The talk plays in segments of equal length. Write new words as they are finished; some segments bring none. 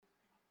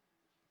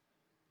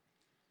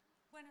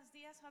Buenos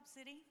días, Hope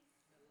City.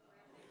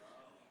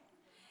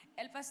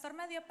 El pastor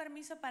me dio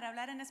permiso para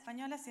hablar en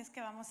español, así es que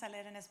vamos a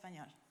leer en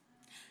español.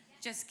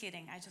 Just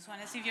kidding. I just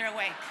want to see if you're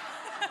awake.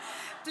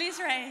 Please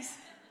raise.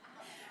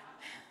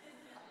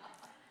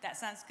 That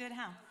sounds good,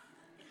 huh?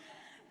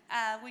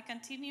 We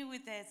continue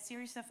with the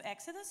series of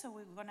Exodus, so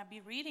we're going to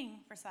be reading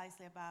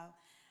precisely about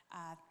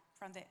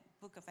from the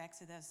book of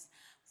Exodus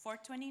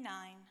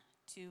 4:29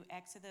 to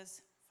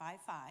Exodus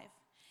 5:5,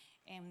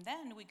 and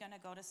then we're going to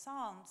go to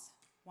Psalms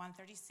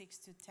 136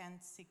 to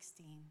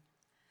 10:16.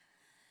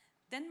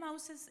 Then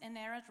Moses and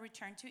Aaron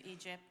returned to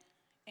Egypt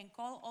and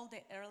called all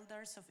the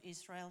elders of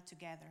Israel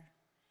together.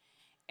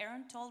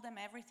 Aaron told them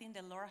everything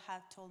the Lord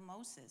had told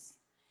Moses,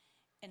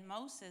 and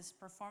Moses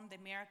performed the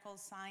miracle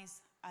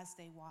signs as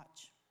they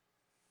watched.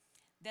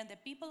 Then the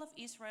people of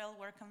Israel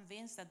were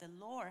convinced that the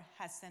Lord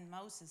had sent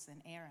Moses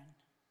and Aaron.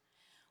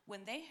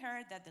 When they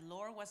heard that the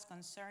Lord was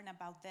concerned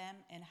about them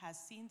and had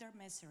seen their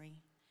misery,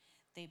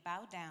 they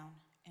bowed down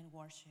and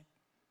worshiped.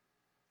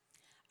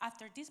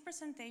 After this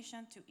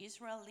presentation to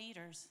Israel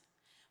leaders,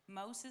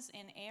 Moses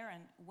and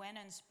Aaron went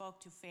and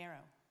spoke to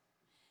Pharaoh.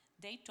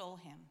 They told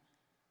him,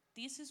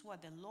 "This is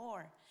what the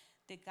Lord,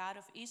 the God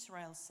of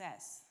Israel,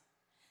 says.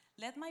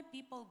 Let my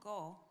people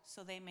go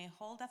so they may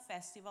hold a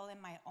festival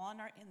in my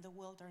honor in the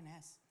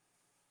wilderness."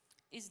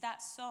 "Is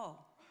that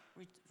so?"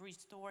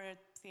 retorted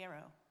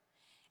Pharaoh.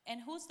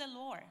 "And who's the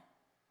Lord?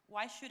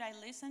 Why should I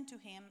listen to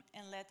him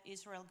and let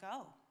Israel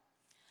go?"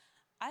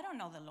 "I don't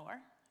know the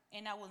Lord,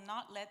 and I will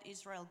not let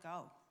Israel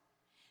go."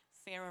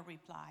 Pharaoh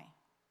replied,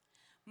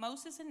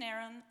 "Moses and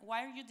Aaron,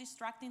 why are you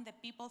distracting the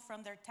people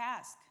from their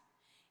task?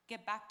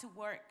 Get back to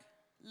work.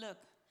 Look,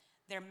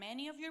 there are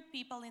many of your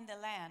people in the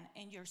land,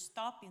 and you're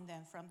stopping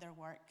them from their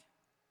work.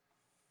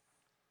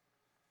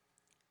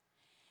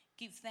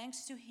 Give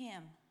thanks to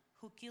him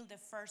who killed the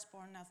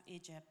firstborn of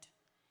Egypt.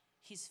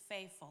 His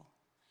faithful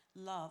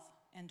love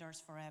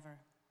endures forever.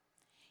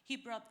 He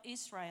brought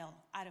Israel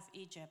out of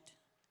Egypt.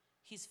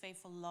 His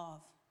faithful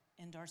love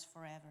endures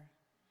forever.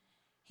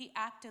 He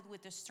acted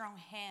with a strong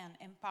hand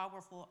and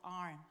powerful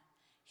arm.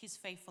 His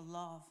faithful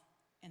love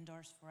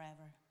endures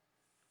forever.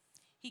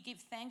 He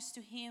gave thanks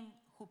to him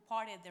who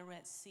parted the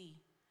Red Sea.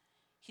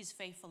 His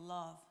faithful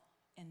love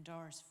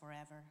endures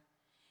forever.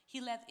 He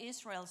led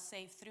Israel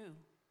safe through.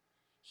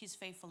 His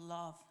faithful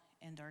love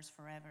endures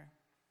forever.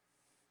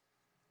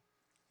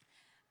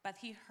 But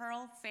he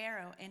hurled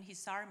Pharaoh and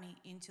his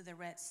army into the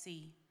Red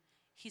Sea.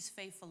 His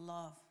faithful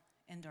love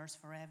endures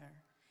forever.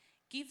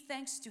 Give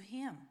thanks to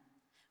him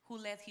who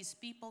led his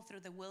people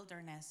through the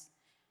wilderness.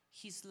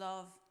 His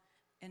love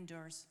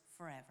endures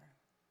forever.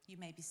 You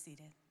may be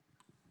seated.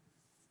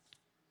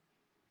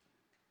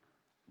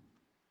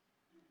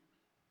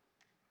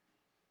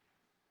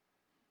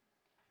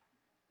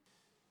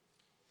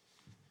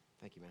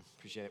 Thank you, man.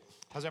 Appreciate it.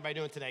 How's everybody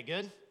doing today?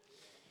 Good?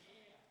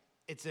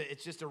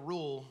 It's just a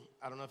rule.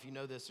 I don't know if you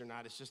know this or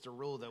not. It's just a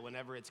rule that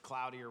whenever it's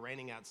cloudy or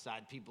raining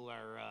outside, people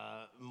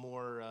are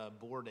more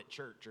bored at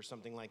church or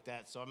something like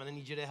that. So I'm going to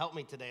need you to help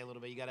me today a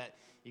little bit. You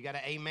got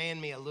to amen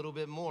me a little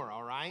bit more,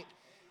 all right?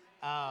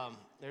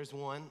 There's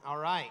one. All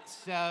right.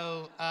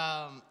 So,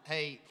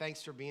 hey,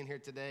 thanks for being here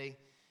today.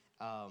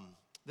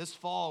 This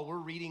fall, we're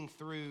reading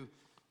through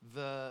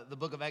the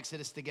book of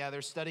Exodus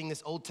together, studying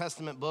this Old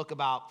Testament book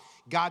about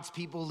God's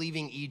people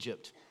leaving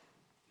Egypt.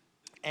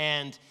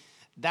 And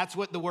that's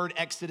what the word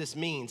Exodus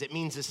means. It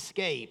means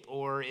escape,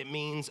 or it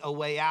means a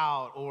way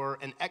out, or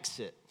an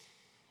exit.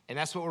 And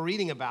that's what we're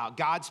reading about,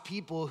 God's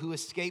people who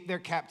escaped their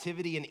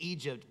captivity in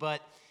Egypt.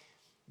 But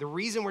the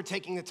reason we're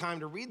taking the time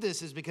to read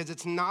this is because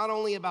it's not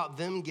only about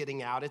them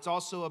getting out, it's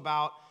also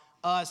about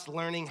us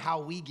learning how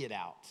we get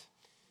out.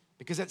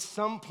 Because at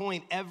some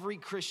point, every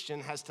Christian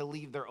has to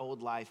leave their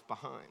old life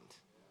behind.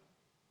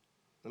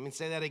 Let me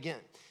say that again.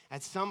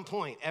 At some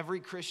point,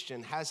 every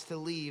Christian has to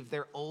leave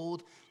their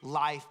old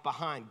life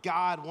behind.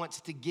 God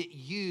wants to get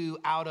you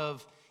out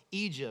of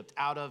Egypt,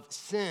 out of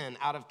sin,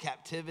 out of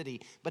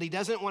captivity. But he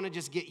doesn't want to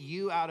just get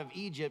you out of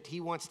Egypt. He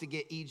wants to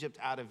get Egypt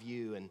out of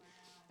you.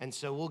 And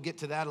so we'll get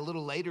to that a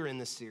little later in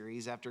the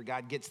series. After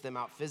God gets them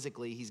out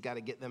physically, he's got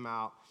to get them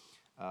out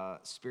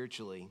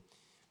spiritually.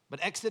 But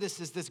Exodus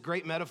is this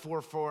great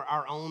metaphor for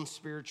our own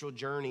spiritual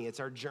journey.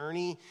 It's our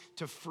journey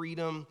to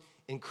freedom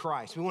in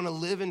Christ. We want to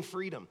live in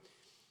freedom.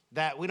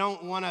 That we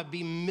don't want to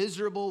be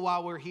miserable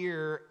while we're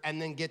here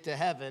and then get to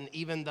heaven,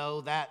 even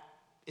though that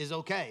is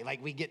okay.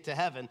 Like we get to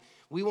heaven.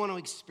 We want to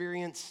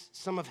experience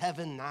some of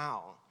heaven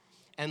now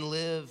and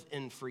live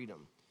in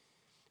freedom.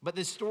 But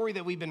this story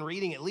that we've been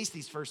reading, at least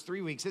these first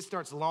 3 weeks, it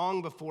starts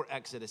long before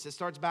Exodus. It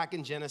starts back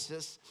in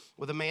Genesis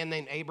with a man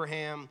named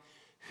Abraham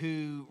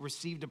who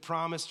received a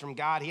promise from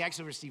God. He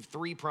actually received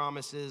 3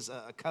 promises,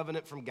 a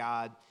covenant from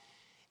God.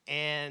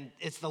 And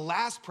it's the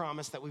last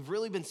promise that we've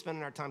really been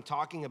spending our time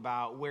talking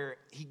about, where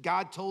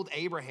God told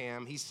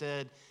Abraham, he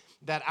said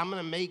that I'm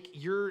going to make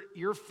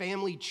your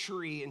family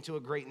tree into a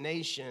great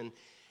nation.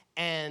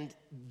 And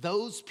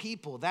those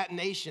people, that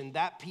nation,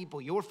 that people,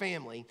 your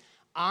family,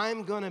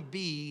 I'm going to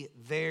be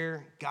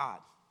their God.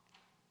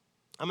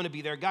 I'm going to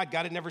be their God.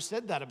 God had never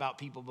said that about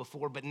people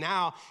before, but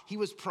now he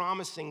was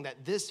promising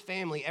that this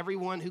family,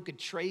 everyone who could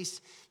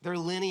trace their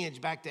lineage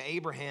back to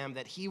Abraham,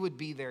 that he would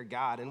be their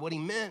God. And what he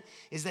meant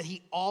is that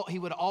he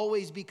would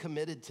always be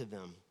committed to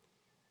them.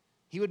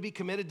 He would be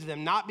committed to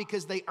them, not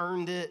because they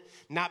earned it,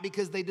 not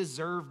because they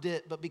deserved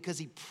it, but because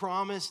he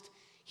promised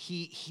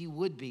he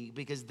would be,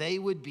 because they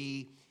would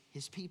be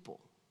his people.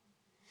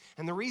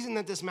 And the reason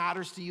that this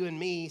matters to you and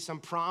me, some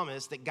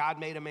promise that God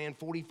made a man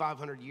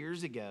 4,500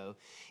 years ago,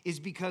 is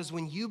because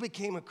when you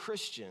became a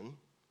Christian,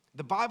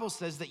 the Bible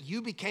says that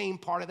you became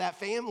part of that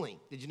family.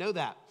 Did you know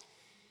that?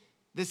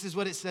 This is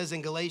what it says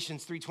in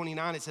Galatians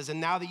 3:29. It says, and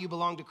now that you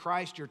belong to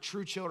Christ, you're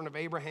true children of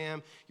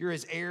Abraham, you're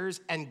his heirs,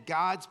 and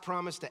God's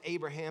promise to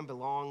Abraham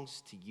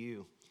belongs to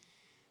you.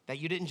 That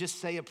you didn't just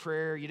say a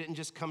prayer, you didn't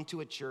just come to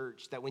a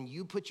church, that when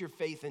you put your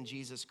faith in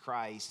Jesus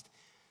Christ,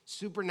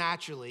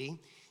 supernaturally,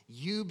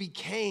 you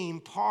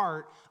became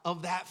part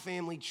of that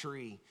family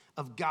tree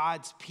of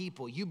God's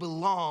people. You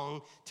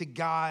belong to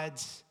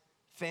God's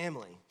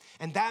family.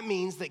 And that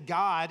means that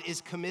God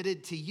is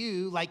committed to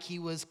you like he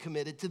was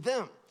committed to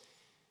them.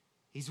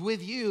 He's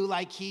with you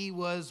like he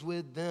was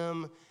with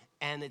them,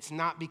 and it's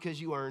not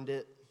because you earned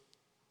it.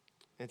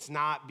 It's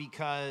not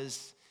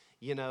because,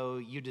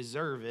 you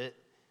deserve it.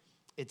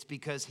 It's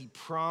because he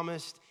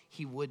promised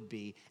he would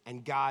be,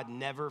 and God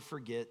never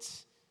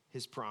forgets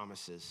his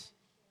promises.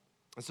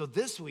 And so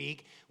this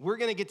week, we're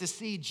going to get to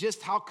see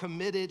just how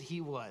committed he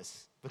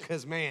was,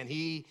 because, man,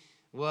 he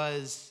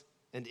was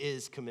and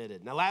is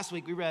committed. Now, last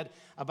week, we read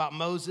about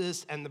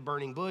Moses and the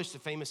burning bush, the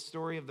famous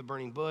story of the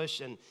burning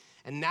bush, and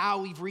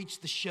now we've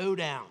reached the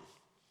showdown.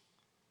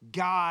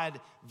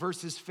 God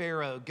versus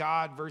Pharaoh,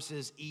 God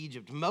versus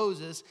Egypt.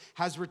 Moses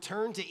has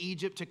returned to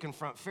Egypt to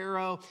confront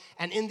Pharaoh,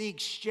 and in the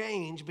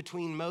exchange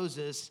between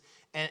Moses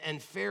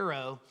and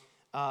Pharaoh,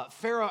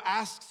 Pharaoh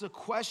asks a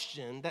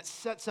question that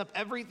sets up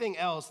everything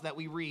else that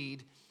we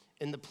read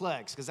in the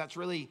plagues, because that's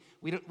really,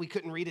 we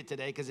couldn't read it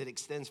today because it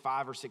extends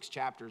 5 or 6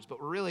 chapters, but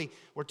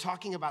we're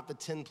talking about the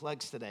 10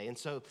 plagues today. And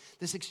so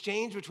this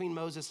exchange between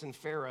Moses and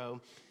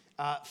Pharaoh,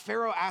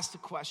 Pharaoh asked a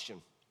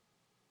question,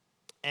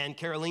 and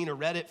Carolina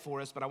read it for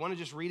us, but I want to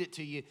just read it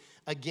to you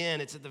again.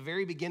 It's at the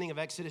very beginning of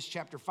Exodus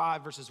chapter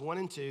 5, verses 1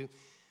 and 2.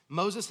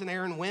 Moses and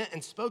Aaron went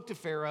and spoke to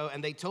Pharaoh,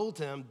 and they told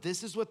him,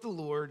 this is what the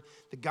Lord,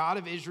 the God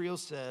of Israel,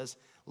 says,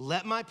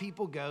 let my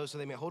people go so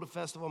they may hold a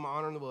festival of my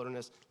honor in the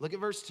wilderness. Look at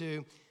verse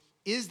 2.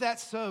 Is that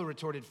so,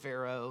 retorted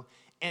Pharaoh,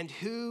 and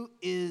who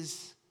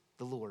is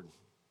the Lord?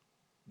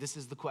 This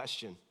is the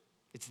question.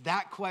 It's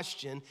that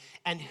question,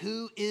 and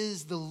who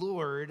is the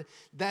Lord,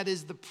 that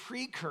is the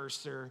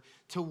precursor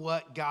to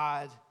what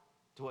God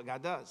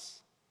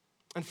does.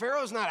 And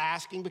Pharaoh's not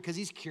asking because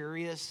he's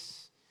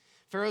curious.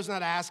 Pharaoh's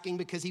not asking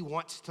because he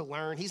wants to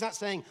learn. He's not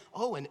saying,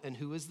 oh, and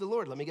who is the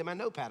Lord? Let me get my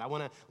notepad. I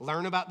want to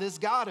learn about this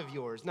God of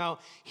yours. No,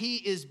 he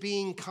is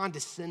being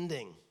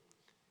condescending.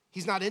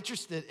 He's not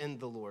interested in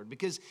the Lord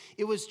because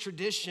it was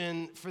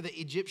tradition for the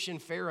Egyptian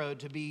Pharaoh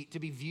to be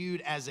viewed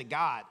as a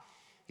god.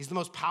 He's the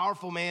most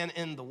powerful man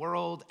in the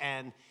world,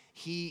 and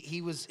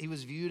he was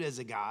viewed as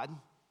a god.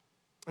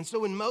 And so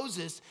when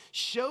Moses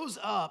shows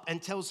up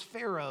and tells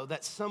Pharaoh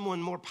that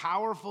someone more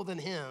powerful than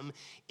him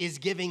is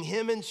giving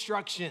him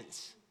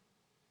instructions,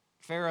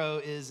 Pharaoh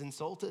is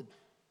insulted.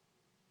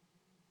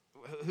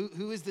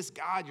 Who is this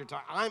God you're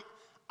talking?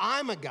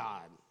 I'm a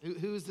God.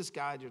 Who is this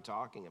God you're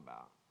talking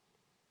about?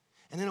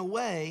 And in a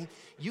way,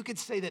 you could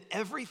say that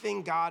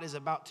everything God is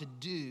about to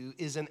do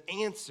is an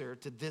answer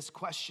to this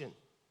question.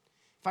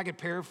 If I could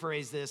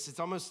paraphrase this, it's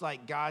almost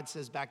like God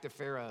says back to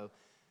Pharaoh,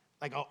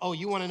 like, oh,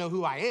 you want to know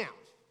who I am?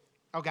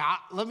 Okay,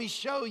 let me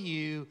show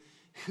you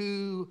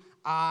who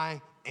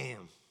I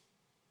am.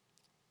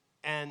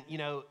 And,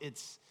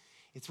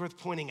 it's worth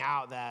pointing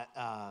out that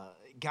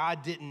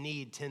God didn't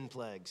need 10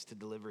 plagues to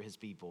deliver his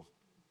people.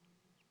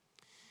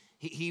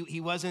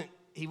 He wasn't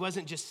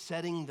just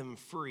setting them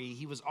free.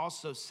 He was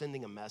also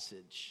sending a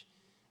message.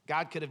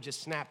 God could have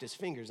just snapped his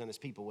fingers and his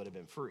people would have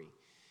been free.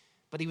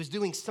 But he was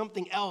doing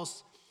something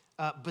else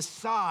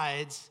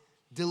besides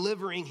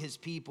delivering his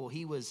people.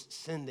 He was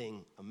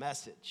sending a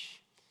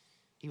message.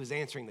 He was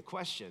answering the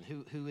question,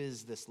 who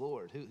is this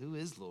Lord? Who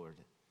is Lord?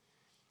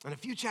 And a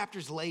few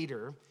chapters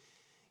later,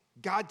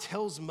 God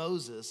tells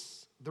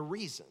Moses the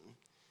reason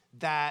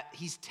that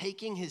he's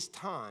taking his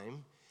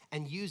time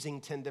and using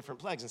 10 different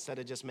plagues instead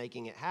of just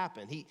making it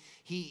happen.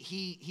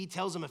 He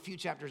tells him a few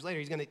chapters later,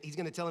 he's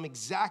gonna tell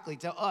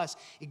us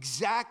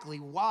exactly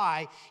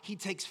why he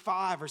takes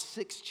 5 or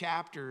 6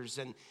 chapters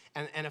and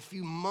a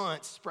few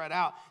months spread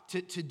out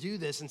to do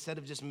this instead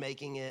of just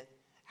making it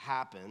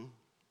happen.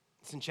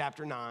 It's in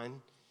chapter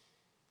 9.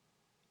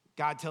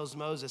 God tells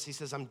Moses, he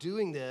says, I'm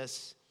doing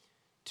this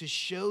to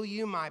show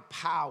you my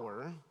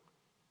power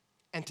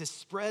and to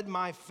spread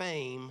my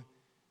fame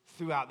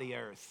throughout the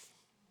earth.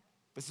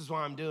 This is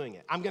why I'm doing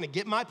it. I'm going to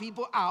get my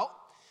people out,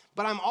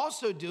 but I'm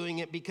also doing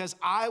it because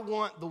I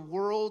want the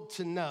world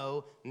to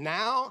know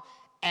now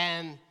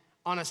and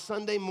on a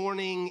Sunday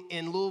morning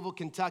in Louisville,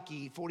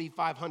 Kentucky,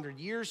 4,500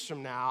 years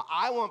from now,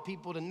 I want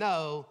people to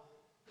know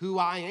who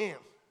I am.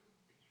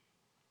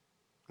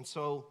 And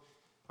so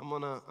I'm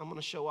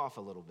gonna show off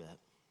a little bit.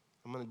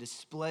 I'm gonna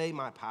display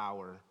my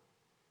power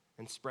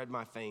and spread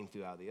my fame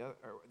throughout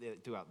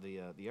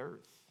the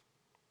earth.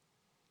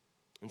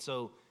 And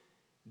so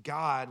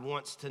God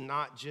wants to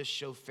not just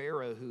show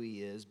Pharaoh who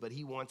he is, but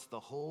he wants the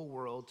whole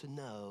world to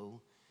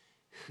know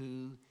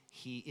who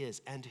he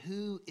is. And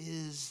who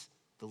is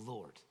the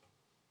Lord?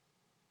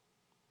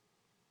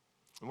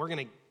 And we're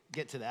going to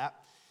get to that.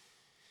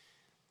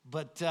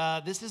 But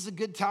this is a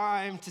good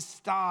time to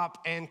stop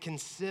and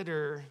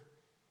consider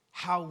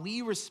how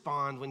we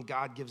respond when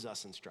God gives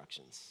us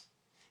instructions.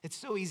 It's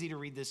so easy to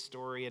read this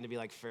story and to be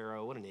like,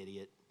 Pharaoh, what an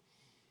idiot.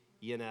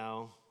 You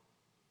know,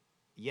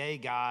 yay,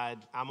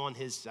 God, I'm on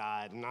his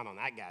side. I'm not on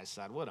that guy's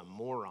side. What a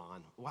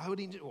moron. Why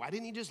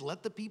didn't he just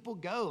let the people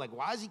go? Like,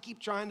 why does he keep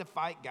trying to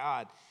fight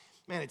God?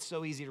 Man, it's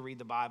so easy to read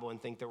the Bible and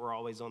think that we're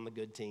always on the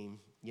good team,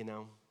 you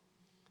know.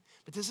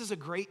 But this is a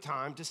great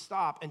time to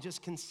stop and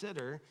just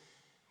consider,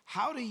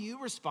 how do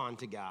you respond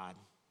to God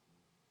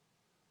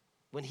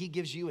when he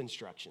gives you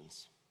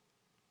instructions?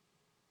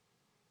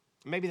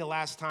 Maybe the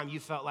last time you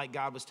felt like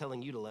God was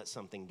telling you to let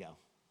something go.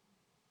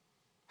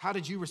 How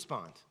did you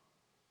respond?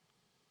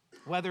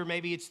 Whether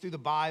maybe it's through the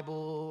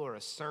Bible or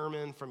a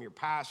sermon from your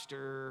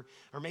pastor,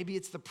 or maybe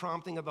it's the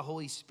prompting of the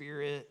Holy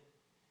Spirit.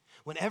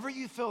 Whenever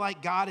you feel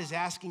like God is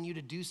asking you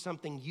to do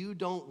something you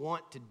don't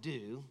want to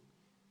do,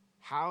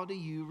 how do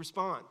you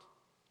respond?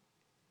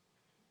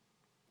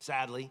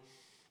 Sadly,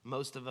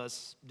 most of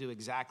us do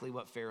exactly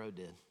what Pharaoh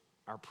did.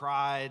 Our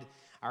pride,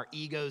 our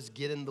egos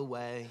get in the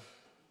way,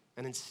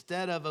 and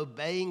instead of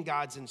obeying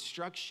God's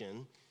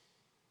instruction,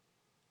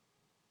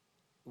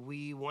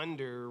 we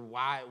wonder,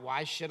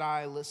 why should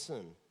I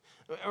listen?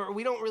 Or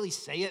we don't really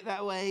say it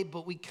that way,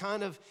 but we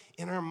kind of,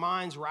 in our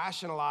minds,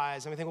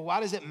 rationalize, and we think, well,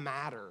 why does it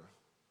matter?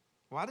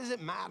 Why does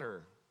it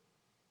matter?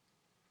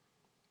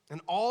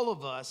 And all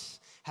of us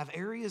have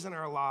areas in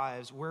our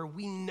lives where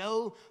we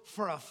know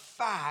for a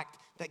fact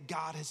that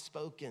God has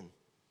spoken.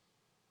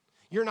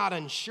 You're not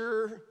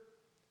unsure.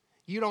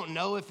 You don't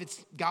know if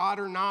it's God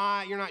or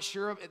not. You're not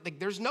sure. Like,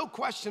 there's no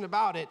question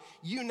about it.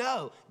 You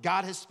know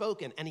God has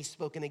spoken, and he's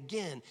spoken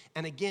again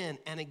and again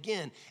and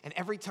again. And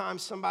every time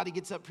somebody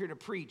gets up here to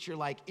preach, you're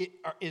like,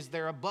 is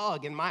there a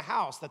bug in my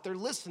house that they're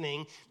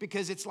listening?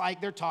 Because it's like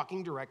they're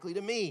talking directly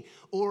to me.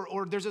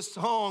 Or there's a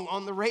song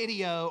on the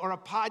radio or a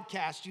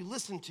podcast you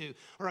listen to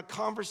or a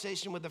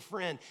conversation with a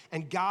friend,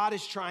 and God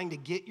is trying to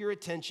get your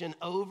attention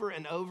over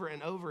and over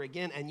and over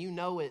again, and you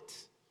know it.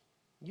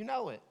 You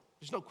know it.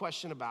 There's no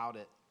question about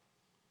it.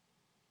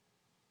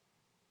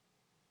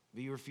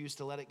 But you refuse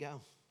to let it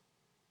go.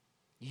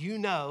 You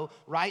know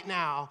right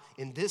now,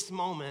 in this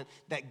moment,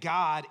 that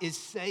God is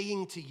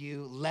saying to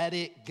you, let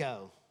it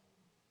go.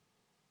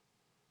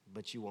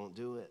 But you won't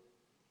do it.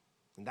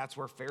 And that's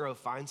where Pharaoh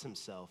finds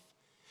himself.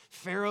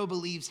 Pharaoh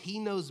believes he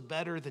knows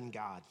better than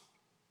God.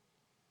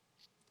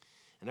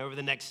 And over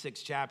the next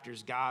 6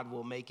 chapters, God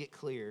will make it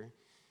clear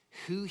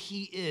who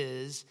he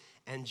is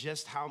and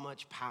just how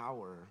much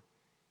power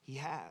he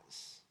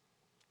has.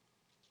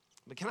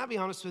 But can I be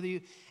honest with you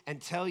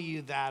and tell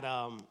you that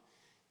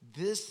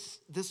this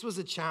was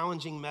a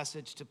challenging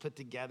message to put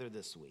together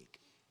this week.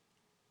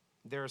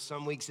 There are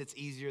some weeks it's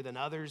easier than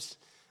others.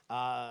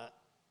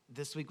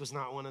 This week was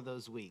not one of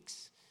those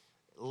weeks.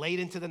 Late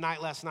into the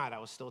night last night, I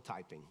was still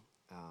typing,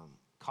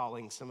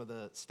 calling some of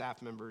the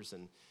staff members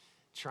and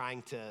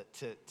trying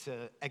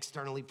to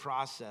externally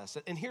process.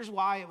 And here's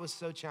why it was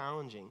so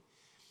challenging.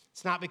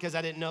 It's not because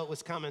I didn't know it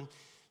was coming.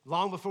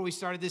 Long before we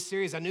started this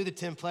series, I knew the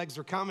 10 plagues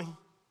were coming.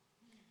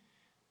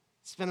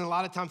 Spending a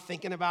lot of time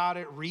thinking about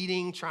it,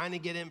 reading, trying to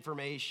get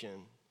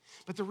information.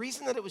 But the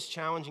reason that it was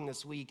challenging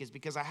this week is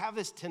because I have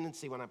this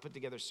tendency when I put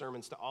together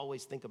sermons to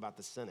always think about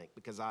the cynic,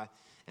 because I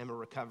am a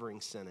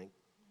recovering cynic.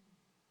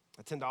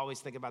 I tend to always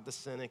think about the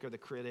cynic or the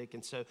critic.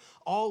 And so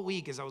all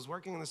week as I was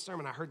working on the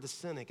sermon, I heard the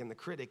cynic and the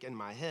critic in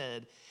my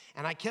head.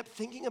 And I kept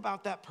thinking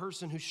about that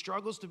person who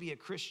struggles to be a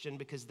Christian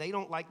because they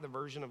don't like the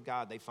version of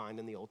God they find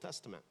in the Old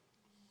Testament.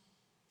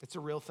 It's a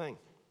real thing.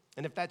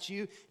 And if that's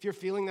you, if you're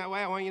feeling that way,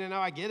 I want you to know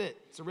I get it.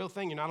 It's a real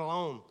thing. You're not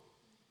alone.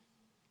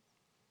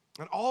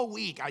 And all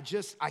week, I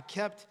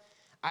kept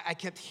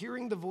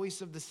hearing the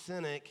voice of the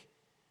cynic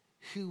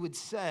who would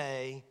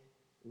say,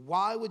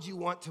 why would you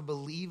want to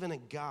believe in a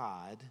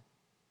God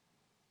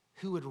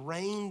who would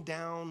rain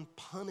down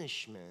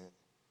punishment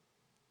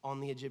on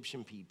the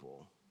Egyptian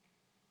people?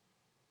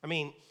 I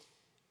mean,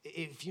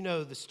 if you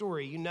know the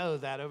story, you know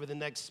that over the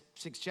next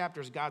 6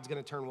 chapters, God's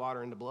going to turn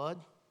water into blood.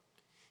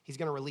 He's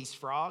going to release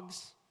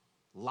frogs,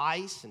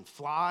 lice, and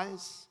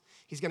flies.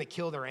 He's going to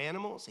kill their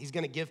animals. He's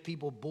going to give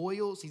people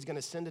boils. He's going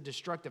to send a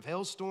destructive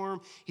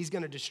hailstorm. He's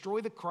going to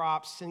destroy the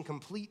crops, send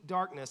complete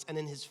darkness. And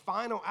in his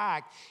final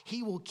act,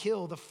 he will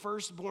kill the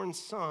firstborn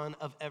son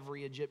of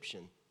every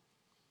Egyptian.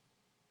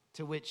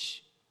 To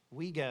which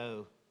we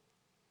go,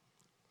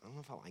 I don't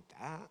know if I like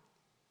that.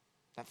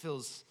 That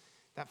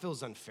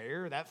feels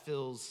unfair. That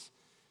feels,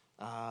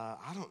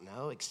 I don't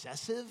know,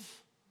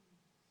 excessive.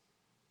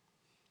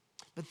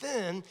 But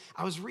then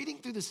I was reading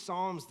through the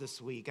Psalms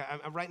this week.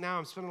 Right now,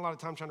 I'm spending a lot of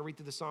time trying to read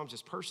through the Psalms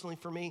just personally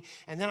for me.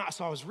 And then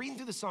I was reading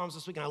through the Psalms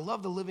this week, and I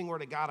love the living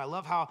word of God. I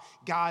love how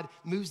God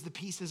moves the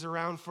pieces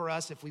around for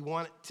us. If we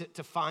want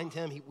to find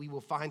him, we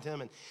will find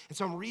him. And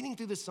so I'm reading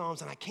through the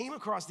Psalms, and I came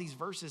across these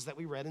verses that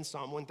we read in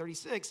Psalm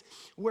 136,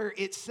 where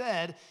it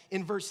said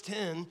in verse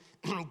 10,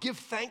 give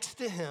thanks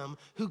to him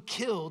who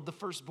killed the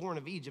firstborn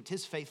of Egypt.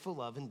 His faithful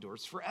love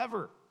endures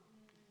forever.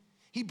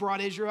 He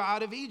brought Israel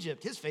out of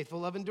Egypt. His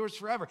faithful love endures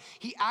forever.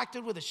 He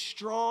acted with a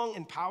strong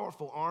and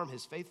powerful arm.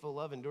 His faithful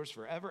love endures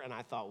forever. And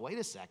I thought, wait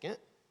a second.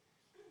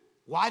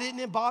 Why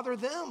didn't it bother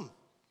them?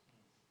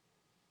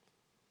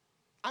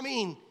 I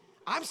mean,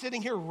 I'm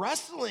sitting here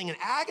wrestling and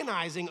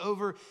agonizing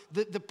over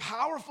the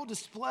powerful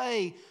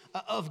display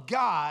of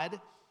God,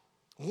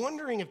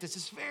 wondering if this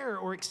is fair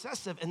or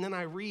excessive. And then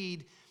I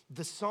read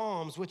the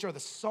Psalms, which are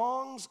the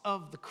songs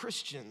of the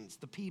Christians,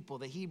 the people,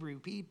 the Hebrew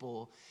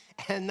people.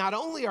 And not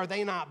only are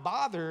they not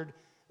bothered,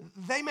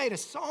 they made a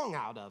song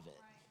out of it.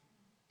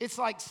 It's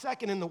like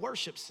second in the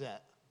worship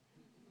set.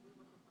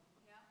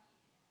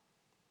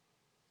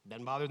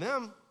 Doesn't bother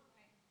them.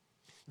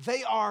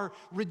 They are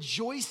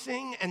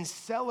rejoicing and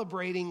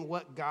celebrating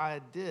what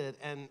God did.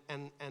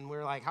 And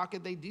we're like, how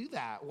could they do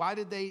that? Why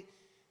did they,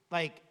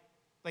 like,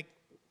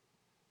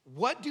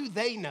 what do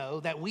they know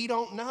that we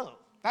don't know?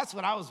 That's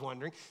what I was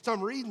wondering. So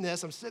I'm reading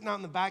this, I'm sitting out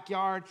in the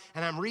backyard,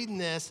 and I'm reading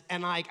this,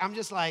 and I'm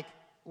just like,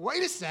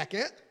 wait a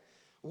second.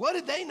 What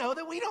did they know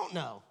that we don't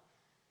know?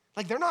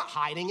 Like, they're not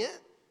hiding it.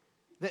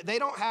 They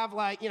don't have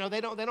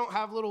they don't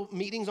have little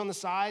meetings on the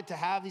side to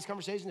have these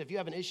conversations. If you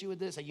have an issue with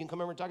this, you can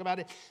come over and talk about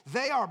it.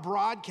 They are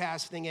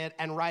broadcasting it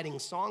and writing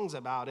songs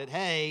about it.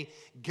 Hey,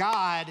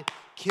 God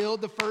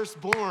killed the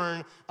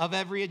firstborn of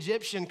every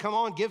Egyptian. Come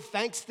on, give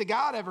thanks to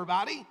God,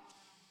 everybody.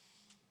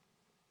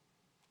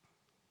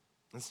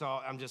 And so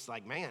I'm just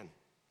like, man,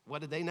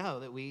 what did they know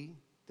that we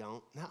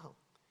don't know?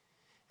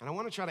 And I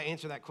want to try to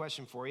answer that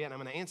question for you, and I'm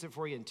going to answer it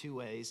for you in two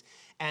ways.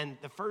 And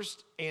the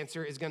first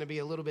answer is going to be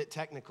a little bit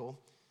technical,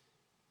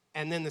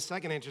 and then the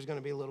second answer is going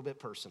to be a little bit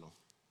personal.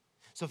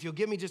 So if you'll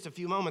give me just a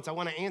few moments, I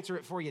want to answer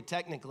it for you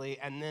technically,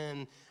 and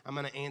then I'm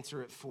going to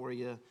answer it for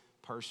you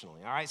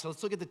personally. All right, so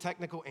let's look at the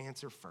technical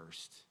answer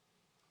first.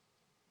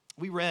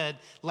 We read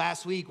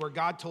last week where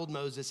God told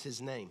Moses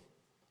his name.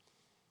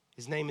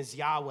 His name is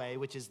Yahweh,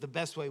 which is the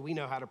best way we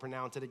know how to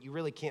pronounce it. You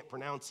really can't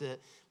pronounce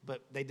it,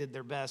 but they did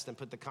their best and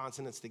put the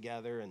consonants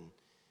together and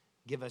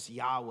give us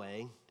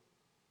Yahweh.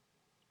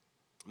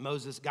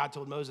 God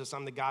told Moses,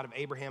 I'm the God of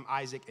Abraham,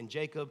 Isaac, and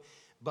Jacob,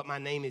 but my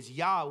name is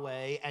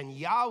Yahweh, and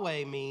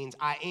Yahweh means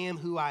I am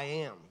who I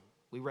am.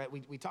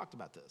 We talked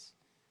about this.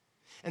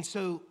 And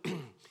so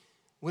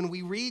when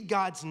we read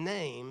God's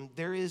name,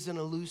 there is an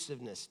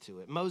elusiveness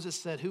to it. Moses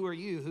said, who are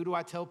you? Who do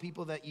I tell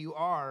people that you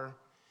are?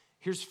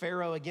 Here's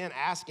Pharaoh again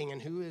asking,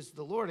 and who is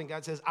the Lord? And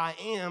God says, I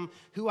am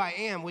who I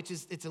am, which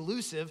is, it's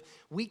elusive.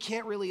 We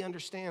can't really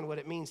understand what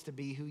it means to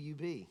be who you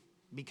be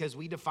because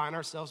we define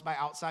ourselves by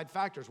outside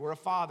factors. We're a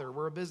father,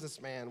 we're a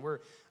businessman, we're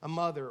a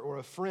mother or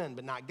a friend,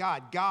 but not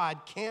God.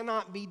 God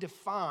cannot be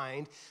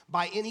defined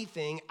by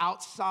anything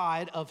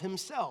outside of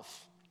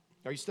himself.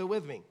 Are you still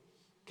with me?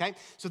 Okay,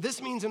 so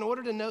this means in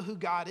order to know who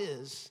God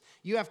is,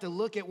 you have to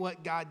look at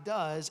what God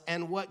does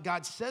and what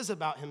God says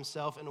about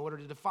himself in order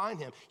to define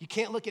him. You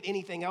can't look at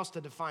anything else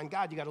to define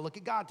God. You got to look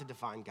at God to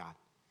define God.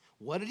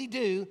 What did he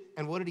do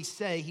and what did he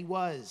say he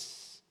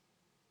was?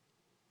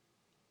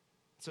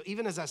 So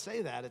even as I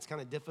say that, it's kind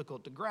of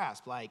difficult to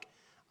grasp. Like,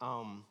 we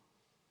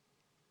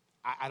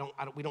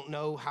don't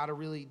know how to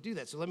really do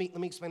that. So let me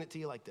explain it to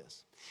you like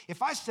this.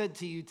 If I said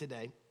to you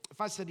today,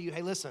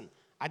 hey, listen,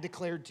 I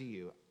declared to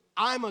you,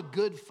 I'm a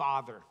good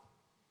father.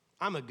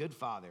 I'm a good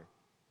father.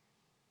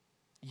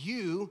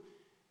 You,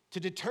 to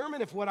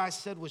determine if what I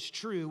said was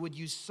true, would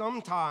use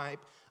some type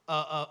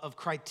of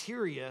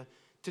criteria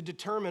to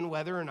determine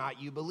whether or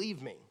not you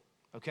believe me,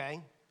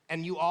 okay?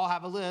 And you all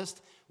have a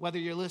list. Whether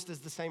your list is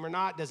the same or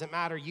not, doesn't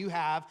matter. You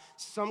have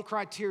some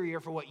criteria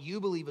for what you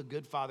believe a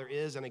good father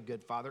is and a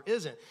good father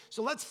isn't.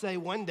 So let's say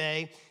one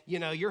day,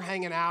 you're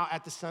hanging out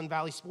at the Sun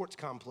Valley Sports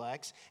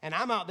Complex, and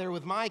I'm out there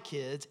with my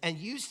kids, and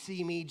you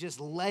see me just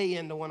lay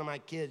into one of my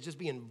kids, just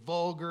being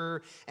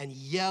vulgar and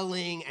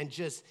yelling and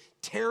just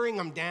tearing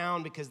them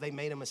down because they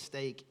made a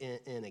mistake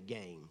in a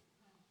game.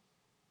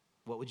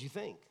 What would you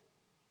think?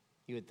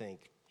 You would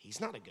think,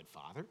 he's not a good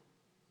father.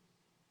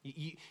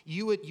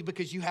 You would,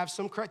 because you have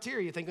some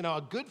criteria, thinking,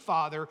 a good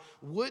father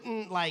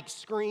wouldn't like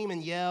scream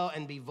and yell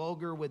and be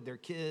vulgar with their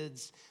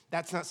kids.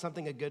 That's not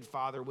something a good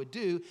father would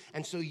do.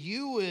 And so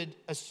you would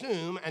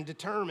assume and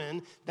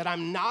determine that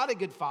I'm not a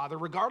good father,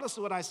 regardless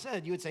of what I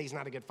said. You would say he's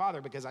not a good father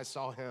because I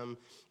saw him,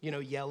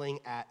 yelling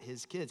at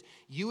his kids.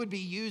 You would be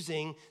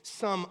using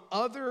some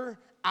other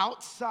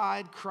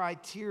outside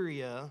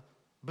criteria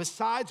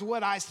besides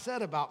what I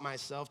said about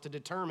myself to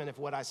determine if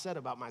what I said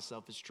about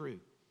myself is true.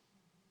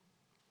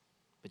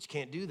 But you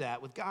can't do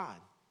that with God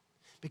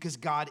because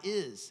God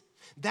is.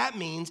 That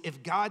means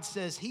if God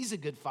says he's a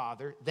good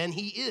father, then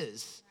he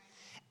is.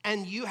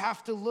 And you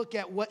have to look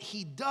at what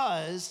he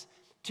does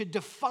to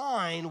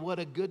define what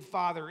a good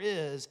father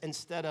is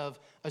instead of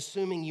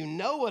assuming you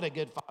know what a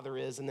good father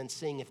is and then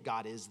seeing if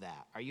God is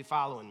that. Are you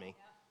following me?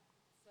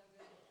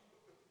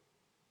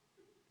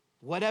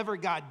 Whatever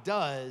God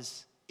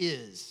does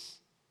is,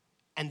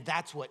 and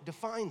that's what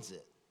defines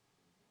it.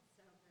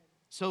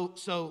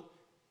 So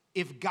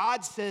if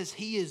God says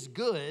he is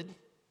good,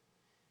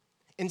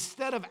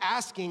 instead of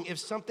asking if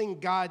something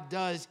God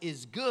does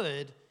is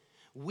good,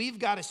 we've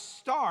got to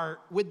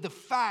start with the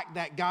fact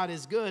that God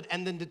is good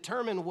and then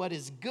determine what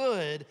is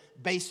good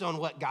based on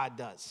what God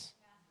does.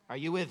 Are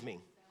you with me?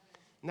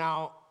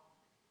 Now,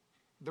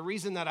 the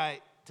reason that I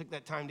took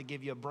that time to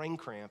give you a brain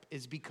cramp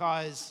is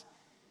because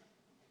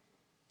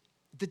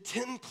the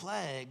 10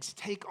 plagues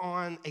take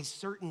on a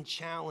certain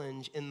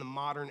challenge in the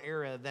modern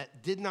era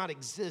that did not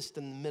exist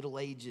in the Middle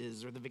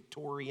Ages or the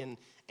Victorian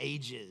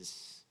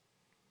ages.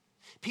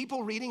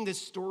 People reading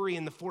this story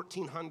in the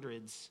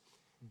 1400s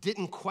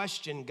didn't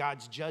question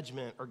God's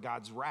judgment or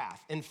God's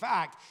wrath. In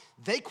fact,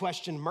 they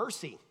questioned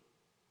mercy.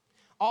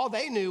 All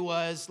they knew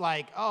was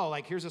like, oh,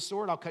 like here's a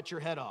sword, I'll cut your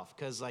head off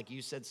because like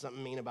you said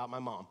something mean about my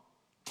mom.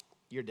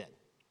 You're dead.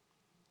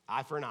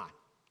 Eye for an eye.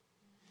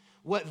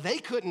 What they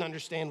couldn't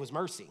understand was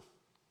mercy,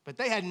 but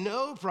they had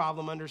no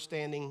problem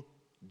understanding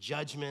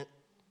judgment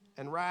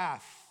and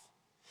wrath.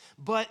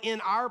 But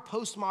in our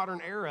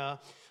postmodern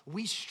era,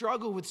 we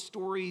struggle with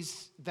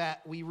stories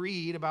that we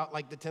read about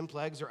like the 10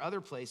 plagues or other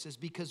places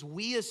because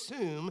we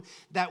assume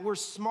that we're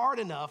smart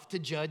enough to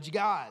judge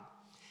God.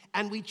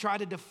 And we try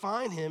to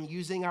define him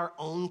using our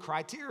own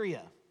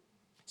criteria.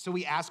 So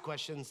we ask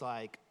questions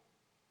like,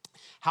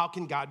 how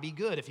can God be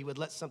good if he would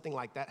let something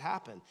like that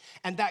happen?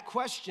 And that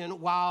question,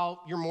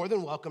 while you're more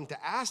than welcome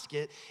to ask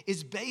it,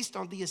 is based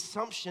on the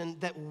assumption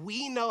that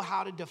we know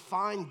how to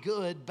define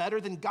good better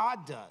than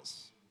God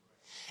does.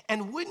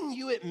 And wouldn't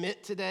you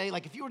admit today,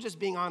 like if you were just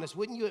being honest,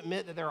 wouldn't you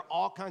admit that there are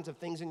all kinds of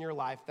things in your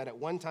life that at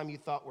one time you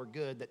thought were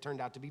good that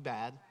turned out to be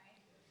bad,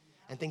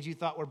 and things you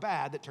thought were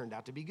bad that turned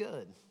out to be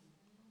good?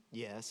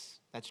 Yes,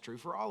 that's true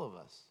for all of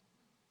us.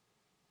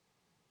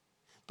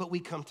 But we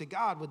come to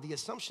God with the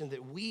assumption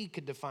that we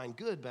could define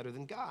good better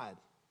than God.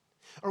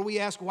 Or we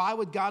ask, why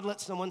would God let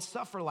someone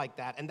suffer like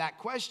that? And that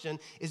question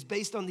is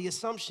based on the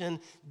assumption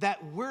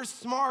that we're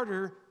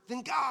smarter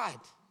than God.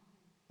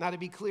 Now, to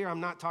be clear,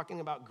 I'm not talking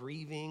about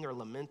grieving or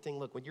lamenting.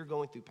 Look, when you're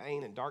going through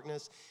pain and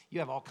darkness, you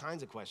have all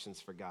kinds of questions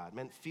for God.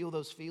 Man, feel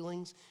those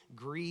feelings,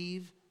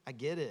 grieve, I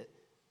get it.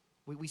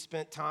 We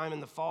spent time in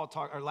the fall,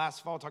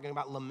 last fall, talking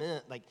about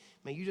lament. Like,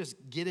 man, you just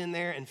get in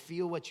there and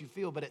feel what you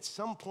feel. But at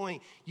some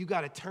point, you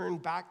got to turn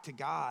back to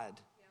God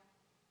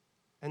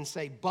and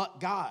say, but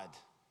God,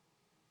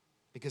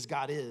 because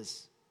God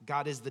is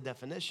the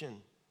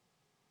definition.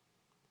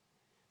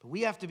 But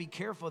we have to be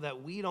careful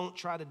that we don't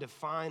try to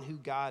define who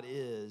God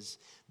is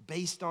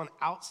based on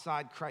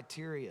outside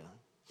criteria.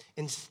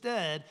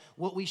 Instead,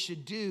 what we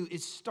should do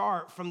is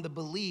start from the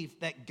belief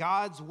that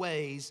God's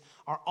ways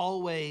are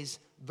always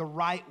the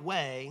right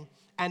way.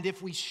 And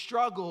if we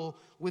struggle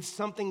with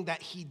something that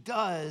he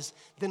does,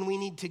 then we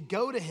need to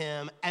go to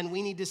him and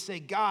we need to say,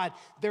 God,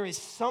 there is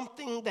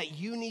something that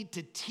you need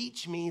to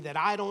teach me that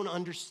I don't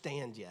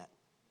understand yet.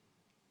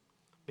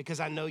 Because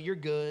I know you're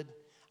good,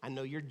 I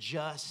know you're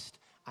just,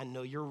 I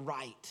know you're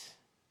right.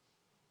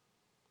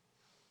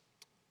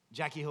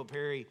 Jackie Hill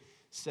Perry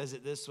says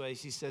it this way.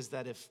 She says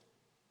that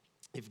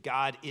if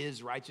God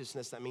is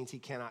righteousness, that means he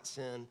cannot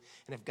sin.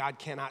 And if God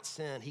cannot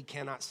sin, he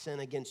cannot sin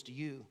against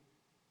you.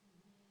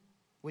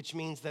 Which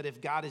means that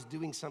if God is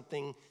doing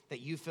something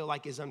that you feel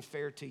like is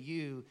unfair to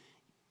you,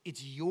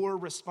 it's your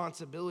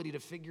responsibility to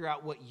figure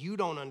out what you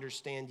don't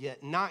understand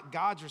yet, not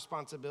God's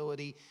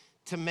responsibility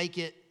to make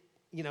it,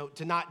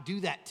 to not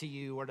do that to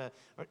you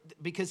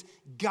because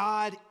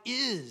God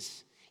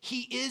is.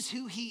 He is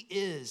who he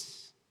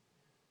is.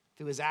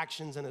 Through his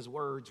actions and his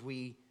words,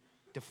 we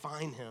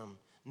define him,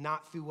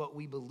 not through what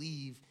we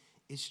believe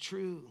is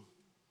true.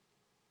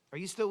 Are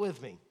you still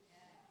with me?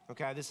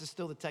 Okay, this is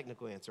still the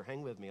technical answer.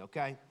 Hang with me,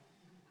 okay?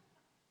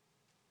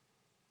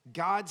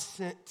 God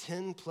sent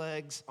 10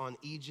 plagues on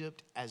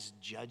Egypt as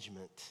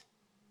judgment.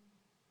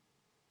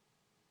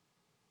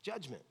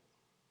 Judgment.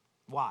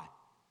 Why?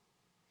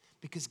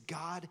 Because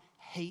God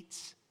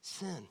hates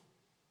sin.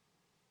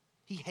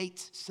 He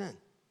hates sin.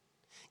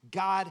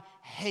 God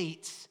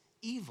hates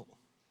evil.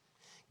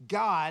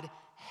 God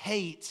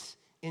hates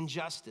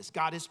injustice.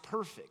 God is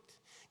perfect.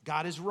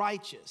 God is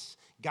righteous.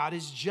 God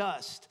is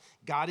just.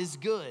 God is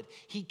good.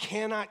 He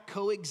cannot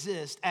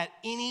coexist at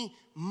any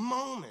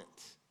moment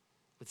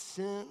with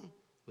sin,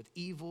 with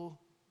evil,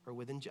 or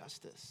with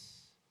injustice.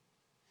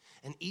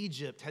 And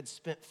Egypt had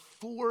spent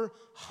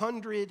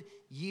 400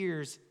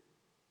 years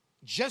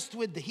just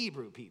with the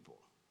Hebrew people,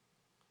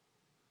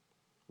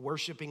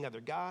 worshiping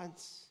other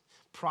gods,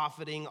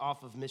 profiting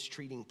off of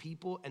mistreating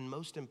people, and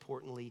most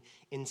importantly,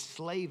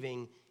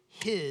 enslaving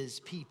his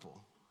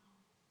people,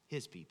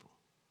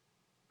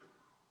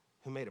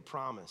 who made a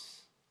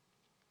promise.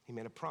 He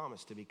made a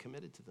promise to be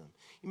committed to them.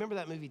 You remember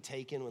that movie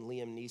Taken when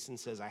Liam Neeson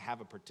says, I have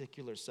a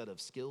particular set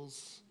of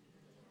skills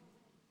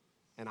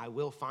and I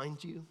will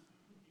find you?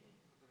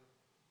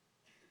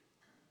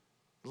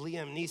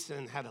 Liam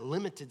Neeson had a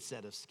limited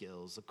set of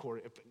skills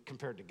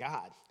compared to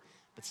God,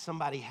 but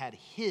somebody had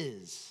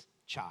his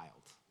child.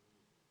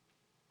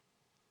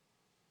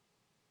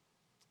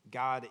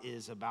 God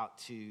is about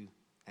to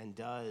and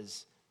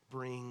does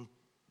bring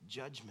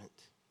judgment.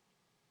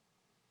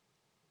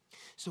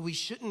 So we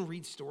shouldn't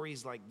read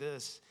stories like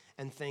this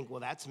and think, well,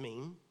 that's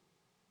mean.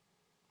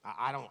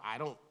 I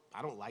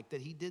don't like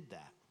that he did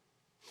that.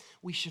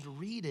 We should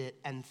read it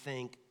and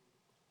think,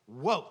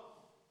 whoa,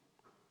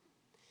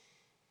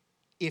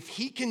 if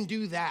he can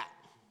do that,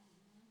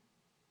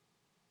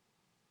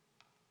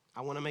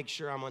 I want to make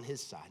sure I'm on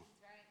his side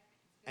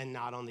and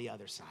not on the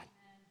other side.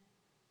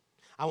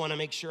 I want to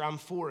make sure I'm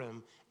for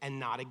him and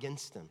not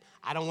against him.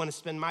 I don't want to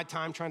spend my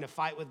time trying to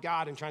fight with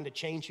God and trying to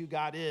change who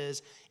God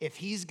is. If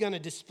he's going to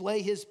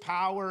display his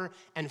power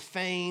and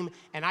fame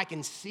and I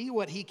can see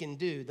what he can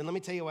do, then let me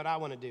tell you what I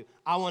want to do.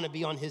 I want to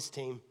be on his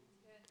team.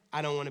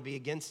 I don't want to be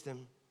against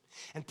him.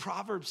 And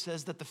Proverbs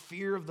says that the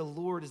fear of the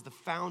Lord is the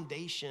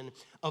foundation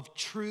of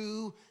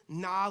true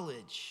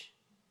knowledge.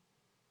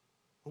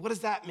 What does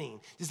that mean?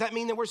 Does that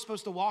mean that we're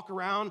supposed to walk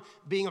around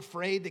being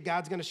afraid that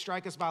God's going to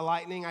strike us by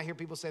lightning? I hear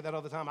people say that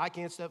all the time. I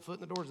can't step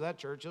foot in the doors of that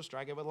church. He'll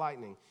strike it with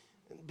lightning.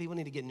 People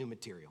need to get new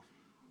material,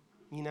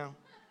 you know?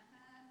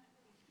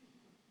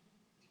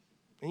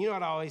 And you know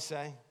what I always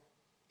say?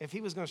 If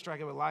he was going to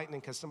strike it with lightning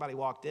because somebody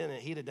walked in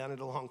it, he'd have done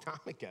it a long time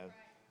ago.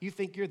 You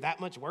think you're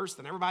that much worse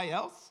than everybody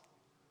else?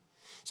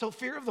 So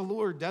fear of the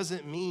Lord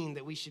doesn't mean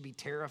that we should be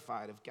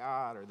terrified of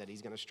God or that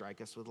he's going to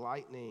strike us with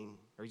lightning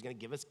or he's going to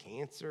give us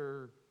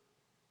cancer.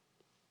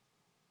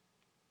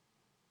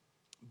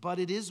 But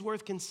it is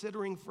worth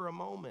considering for a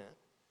moment.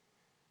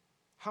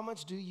 How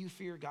much do you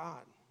fear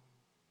God?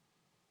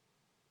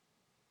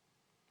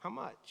 How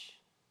much?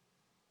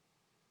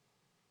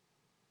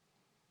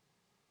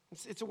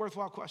 It's a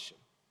worthwhile question.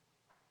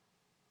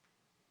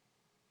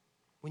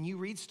 When you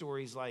read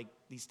stories like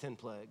these 10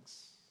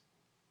 plagues,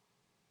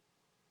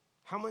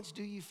 how much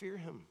do you fear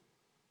him?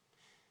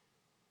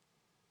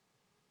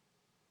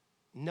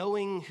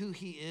 Knowing who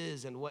he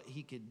is and what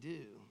he could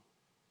do,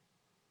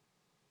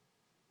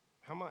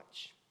 how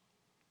much?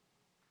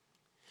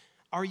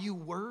 Are you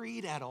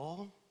worried at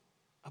all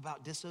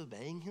about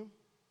disobeying him?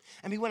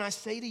 I mean, when I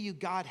say to you,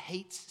 God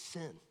hates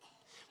sin.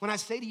 When I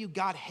say to you,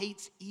 God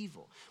hates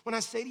evil. When I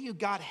say to you,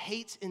 God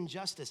hates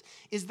injustice,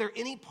 is there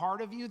any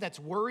part of you that's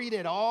worried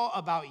at all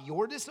about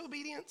your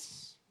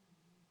disobedience?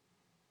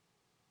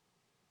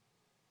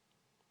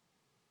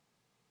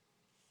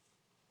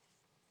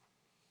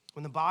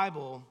 When the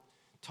Bible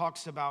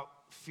talks about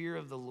fear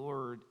of the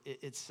Lord,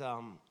 it's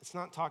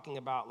not talking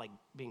about like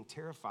being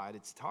terrified.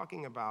 It's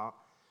talking about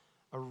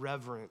a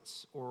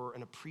reverence or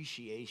an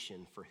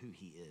appreciation for who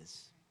he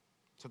is.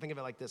 So think of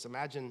it like this.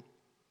 Imagine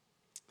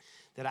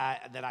that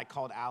I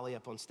called Allie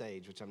up on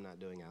stage, which I'm not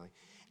doing, Allie,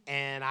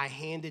 and I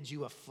handed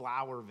you a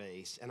flower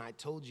vase, and I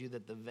told you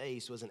that the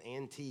vase was an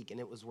antique, and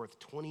it was worth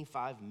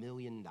 $25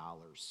 million.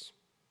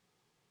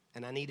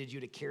 And I needed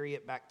you to carry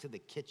it back to the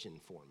kitchen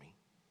for me.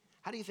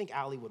 How do you think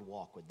Allie would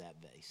walk with that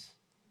vase?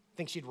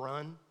 Think she'd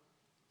run?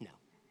 No.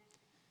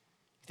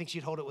 You think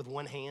she'd hold it with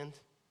one hand?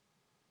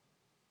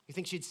 You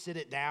think she'd sit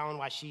it down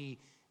while she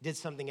did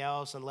something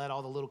else and let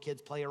all the little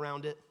kids play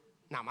around it?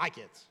 Not my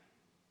kids,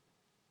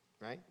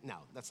 right? No,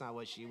 that's not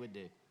what she would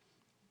do.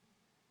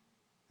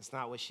 That's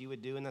not what she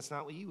would do, and that's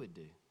not what you would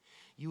do.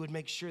 You would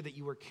make sure that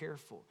you were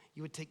careful.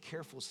 You would take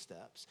careful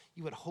steps.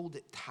 You would hold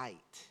it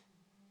tight,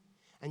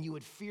 and you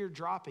would fear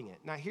dropping it.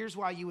 Now, here's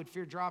why you would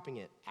fear dropping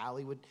it.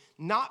 Allie would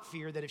not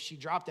fear that if she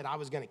dropped it, I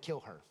was going to kill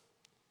her.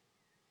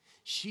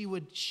 She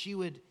would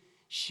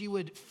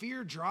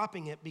fear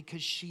dropping it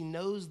because she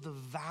knows the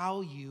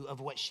value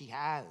of what she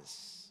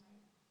has.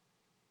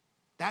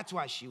 That's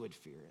why she would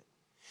fear it.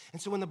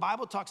 And so when the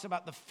Bible talks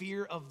about the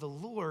fear of the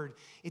Lord,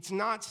 it's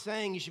not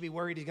saying you should be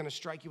worried he's going to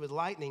strike you with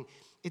lightning.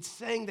 It's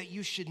saying that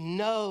you should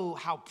know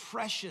how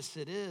precious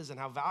it is and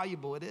how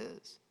valuable it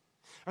is.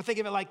 Or think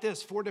of it like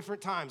this. 4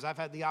 different times I've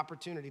had the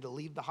opportunity to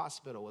leave the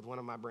hospital with one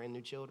of my brand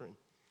new children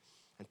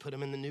and put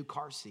them in the new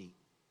car seat.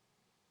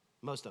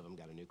 Most of them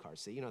got a new car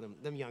seat. You know,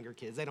 them younger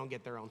kids, they don't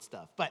get their own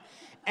stuff.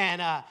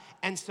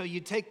 And so you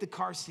take the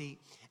car seat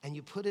and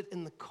you put it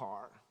in the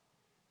car.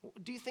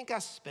 Do you think I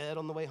sped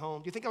on the way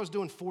home? Do you think I was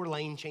doing 4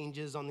 lane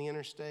changes on the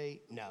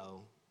interstate?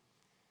 No.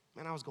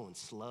 Man, I was going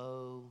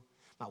slow.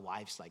 My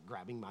wife's like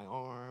grabbing my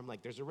arm,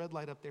 like there's a red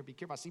light up there, be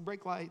careful. I see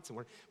brake lights,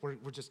 and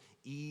we're just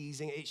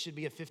easing. It should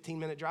be a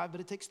 15-minute drive, but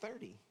it takes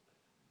 30. Right.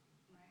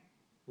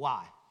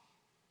 Why?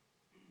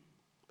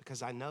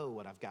 Because I know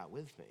what I've got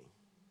with me.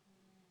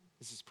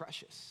 This is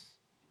precious.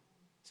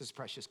 This is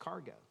precious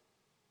cargo.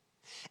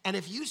 And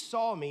if you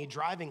saw me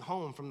driving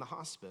home from the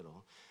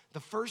hospital the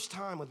first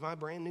time with my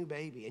brand new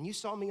baby, and you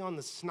saw me on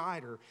the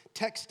Snyder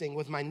texting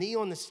with my knee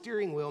on the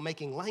steering wheel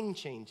making lane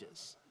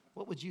changes,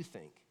 what would you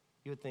think?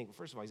 You would think, well,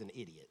 first of all, he's an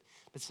idiot.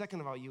 But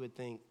second of all, you would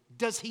think,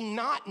 does he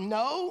not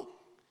know?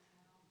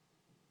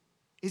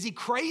 Is he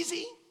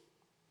crazy?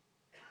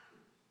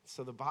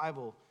 So the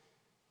Bible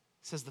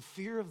It says the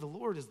fear of the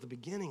Lord is the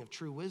beginning of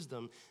true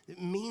wisdom,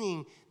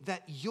 meaning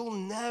that you'll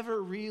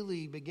never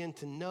really begin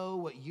to know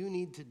what you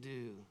need to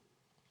do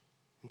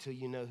until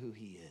you know who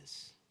he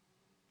is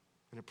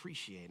and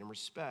appreciate and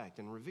respect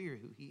and revere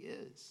who he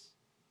is.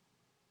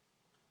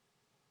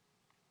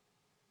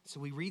 So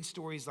we read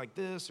stories like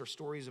this or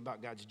stories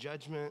about God's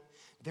judgment.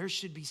 There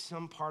should be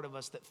some part of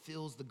us that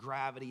feels the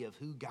gravity of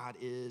who God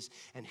is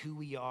and who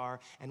we are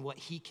and what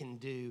he can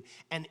do.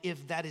 And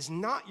if that is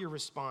not your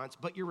response,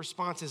 but your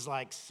response is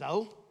like,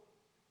 so?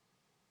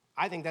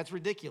 I think that's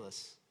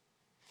ridiculous.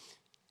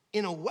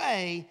 In a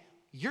way,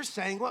 you're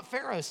saying what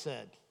Pharaoh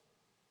said.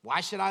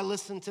 Why should I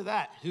listen to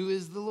that? Who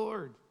is the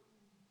Lord?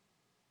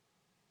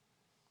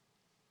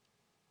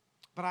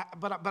 But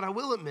I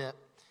will admit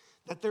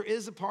that there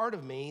is a part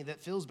of me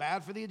that feels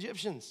bad for the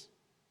Egyptians.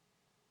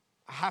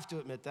 I have to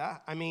admit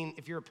that. I mean,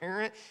 if you're a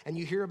parent and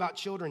you hear about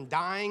children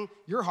dying,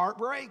 your heart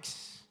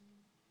breaks.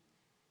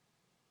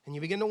 And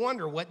you begin to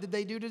wonder, what did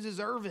they do to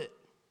deserve it?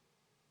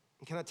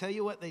 And can I tell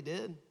you what they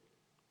did?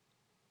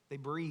 They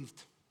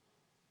breathed.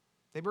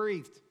 They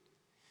breathed.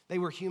 They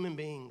were human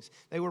beings.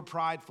 They were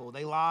prideful.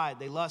 They lied.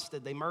 They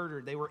lusted. They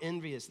murdered. They were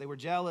envious. They were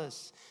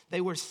jealous.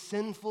 They were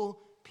sinful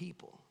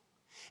people.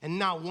 And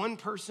not one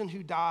person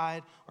who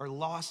died or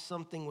lost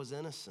something was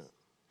innocent.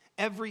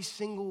 Every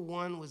single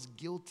one was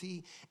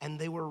guilty, and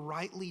they were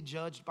rightly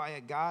judged by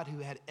a God who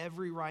had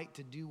every right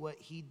to do what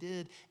he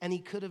did, and he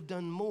could have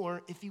done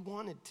more if he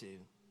wanted to.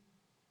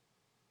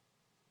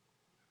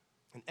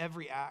 And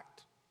every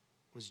act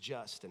was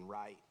just and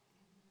right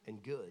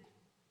and good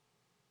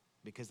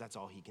because that's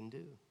all he can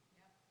do.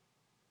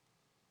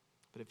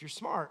 But if you're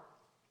smart,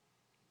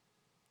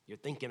 you're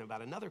thinking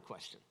about another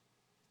question.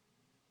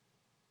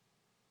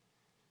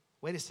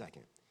 Wait a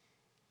second.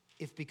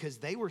 If because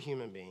they were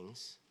human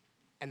beings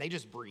and they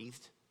just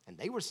breathed and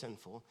they were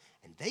sinful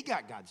and they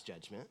got God's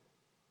judgment,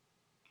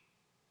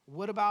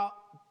 what about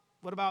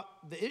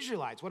the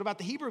Israelites? What about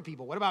the Hebrew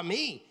people? What about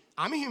me?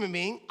 I'm a human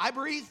being. I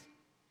breathe.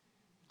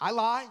 I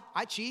lie.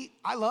 I cheat.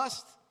 I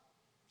lust.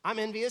 I'm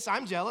envious.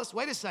 I'm jealous.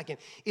 Wait a second.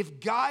 If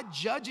God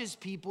judges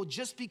people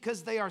just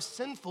because they are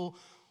sinful,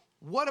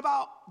 what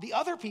about the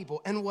other people?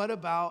 And what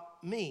about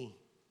me?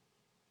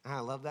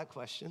 I love that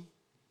question.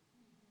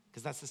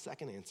 Because that's the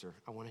second answer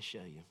I want to show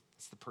you.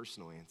 It's the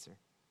personal answer.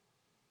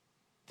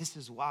 This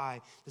is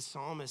why the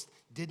psalmist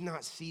did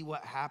not see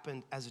what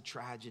happened as a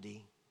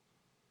tragedy.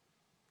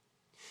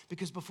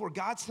 Because before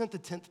God sent the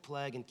 10th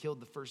plague and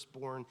killed the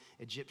firstborn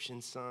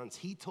Egyptian sons,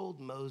 he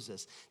told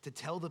Moses to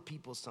tell the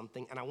people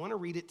something. And I want to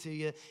read it to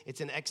you. It's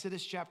in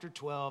Exodus chapter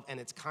 12, and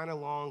it's kind of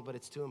long, but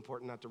it's too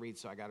important not to read,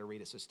 so I got to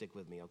read it, so stick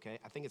with me, okay?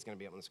 I think it's going to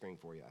be up on the screen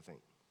for you, I think.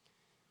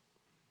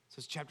 So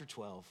it's chapter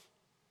 12.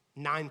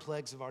 9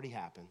 plagues have already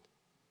happened,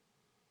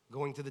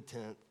 going to the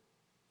 10th.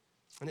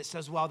 And it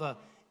says, while the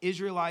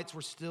Israelites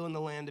were still in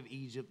the land of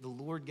Egypt, the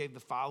Lord gave the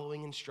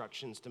following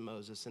instructions to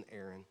Moses and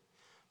Aaron.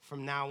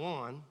 From now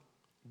on,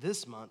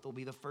 this month will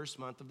be the first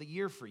month of the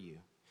year for you.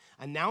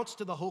 Announce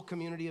to the whole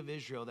community of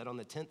Israel that on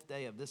the 10th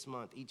day of this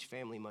month, each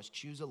family must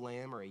choose a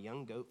lamb or a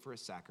young goat for a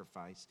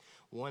sacrifice,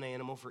 one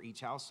animal for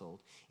each household.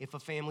 If a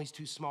family's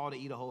too small to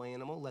eat a whole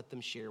animal, let them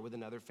share with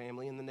another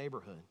family in the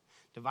neighborhood.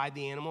 Divide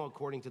the animal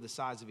according to the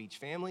size of each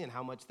family and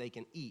how much they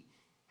can eat.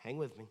 Hang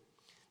with me.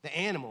 The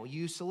animal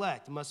you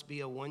select must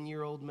be a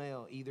 1-year-old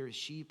male, either a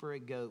sheep or a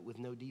goat with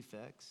no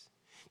defects.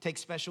 Take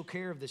special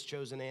care of this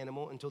chosen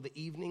animal until the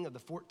evening of the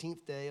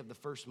 14th day of the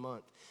first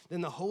month.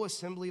 Then the whole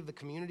assembly of the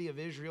community of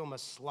Israel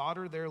must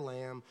slaughter their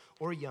lamb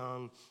or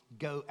young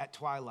goat at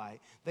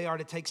twilight. They are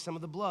to take some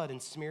of the blood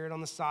and smear it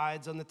on the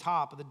sides, on the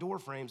top of the door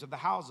frames of the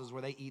houses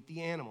where they eat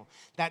the animal.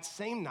 That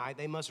same night,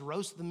 they must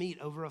roast the meat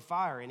over a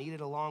fire and eat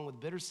it along with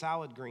bitter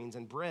salad greens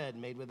and bread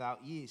made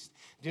without yeast.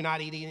 Do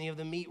not eat any of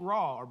the meat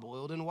raw or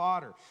boiled in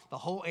water. The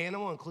whole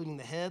animal, including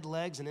the head,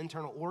 legs, and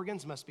internal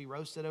organs, must be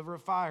roasted over a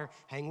fire.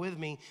 Hang with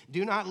me.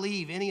 Do not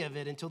leave any of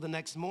it until the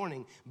next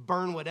morning.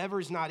 Burn whatever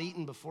is not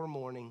eaten before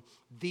morning.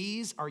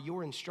 These are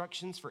your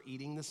instructions for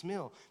eating this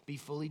meal. Be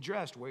fully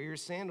dressed, wear your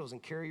sandals,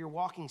 and carry your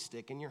walking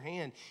stick in your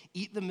hand.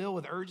 Eat the meal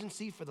with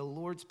urgency for the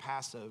Lord's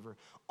Passover.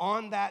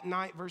 On that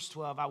night, verse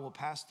 12, I will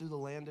pass through the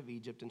land of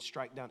Egypt and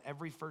strike down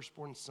every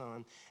firstborn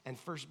son and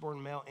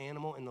firstborn male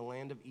animal in the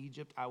land of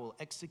Egypt. I will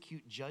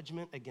execute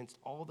judgment against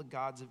all the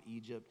gods of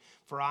Egypt,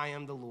 for I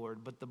am the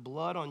Lord. But the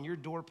blood on your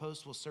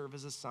doorpost will serve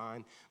as a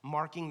sign,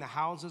 marking the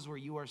houses where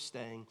you are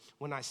staying.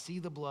 When I see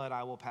the blood,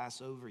 I will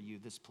pass over you.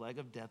 This plague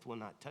of death will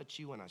not touch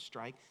you when I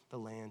strike the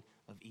land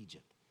of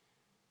Egypt.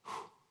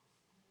 Whew.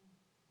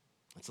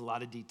 That's a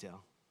lot of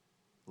detail,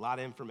 a lot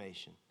of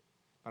information.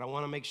 But I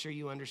want to make sure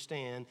you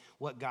understand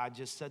what God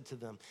just said to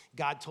them.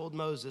 God told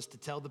Moses to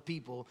tell the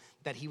people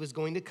that he was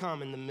going to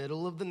come in the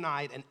middle of the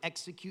night and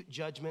execute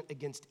judgment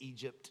against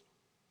Egypt.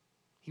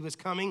 He was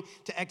coming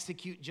to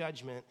execute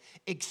judgment,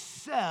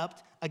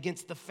 except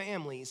against the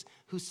families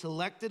who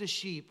selected a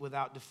sheep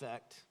without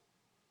defect.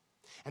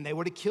 And they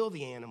were to kill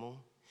the animal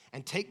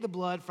and take the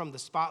blood from the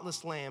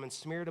spotless lamb and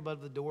smear it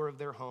above the door of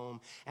their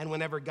home. And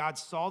whenever God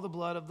saw the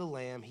blood of the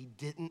lamb, he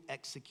didn't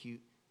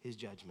execute his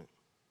judgment.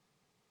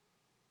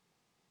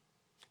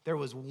 There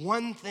was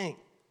one thing,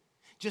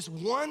 just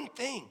one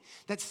thing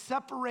that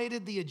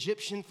separated the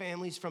Egyptian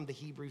families from the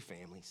Hebrew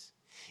families.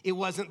 It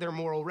wasn't their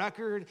moral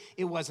record.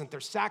 It wasn't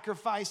their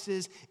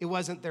sacrifices. It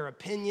wasn't their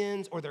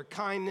opinions or their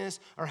kindness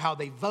or how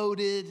they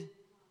voted.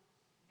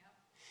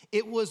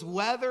 It was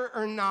whether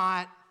or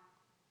not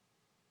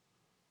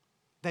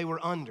they were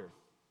under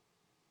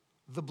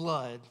the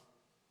blood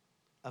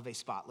of a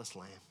spotless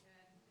lamb.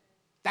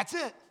 That's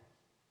it.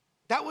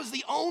 That was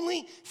the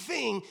only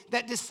thing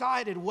that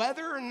decided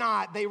whether or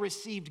not they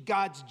received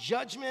God's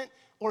judgment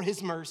or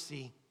his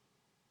mercy.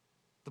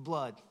 The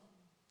blood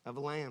of a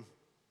lamb.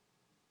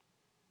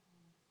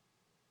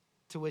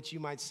 To which you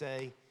might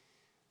say,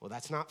 well,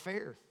 that's not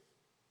fair.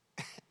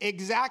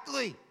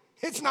 Exactly.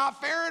 It's not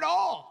fair at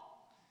all.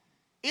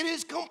 It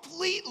is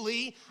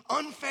completely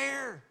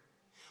unfair.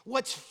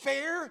 What's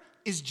fair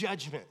is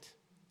judgment,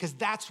 because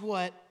that's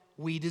what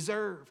we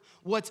deserve.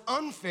 What's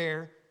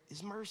unfair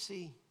is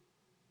mercy.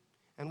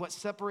 And what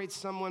separates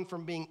someone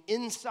from being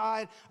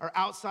inside or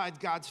outside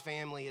God's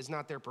family is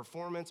not their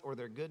performance or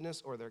their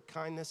goodness or their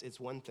kindness. It's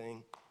one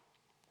thing.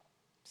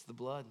 It's the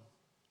blood.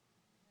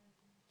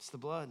 It's the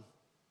blood.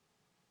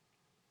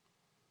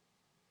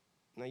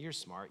 Now, you're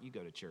smart. You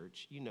go to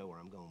church. You know where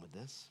I'm going with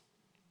this.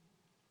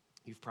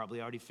 You've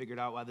probably already figured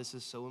out why this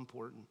is so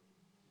important.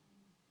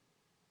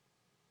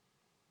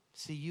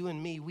 See, you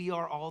and me, we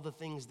are all the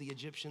things the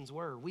Egyptians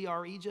were. We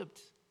are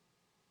Egypt.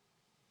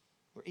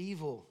 We're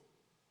evil.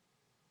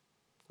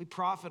 We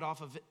profit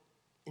off of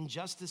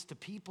injustice to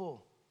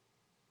people.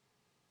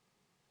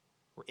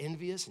 We're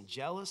envious and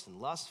jealous and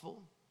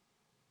lustful.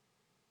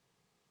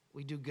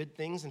 We do good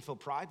things and feel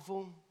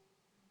prideful.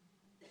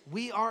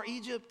 We are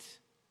Egypt.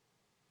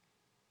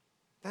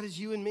 That is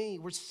you and me.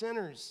 We're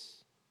sinners.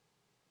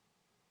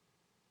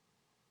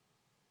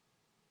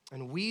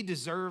 And we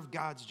deserve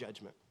God's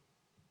judgment,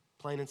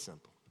 plain and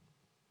simple.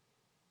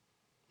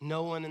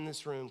 No one in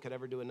this room could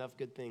ever do enough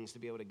good things to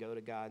be able to go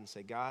to God and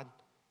say, God,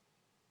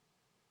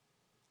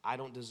 I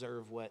don't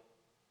deserve what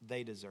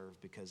they deserve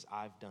because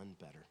I've done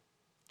better.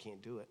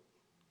 Can't do it.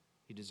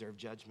 You deserve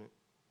judgment.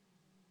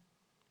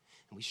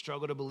 And we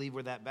struggle to believe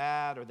we're that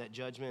bad or that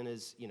judgment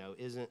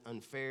isn't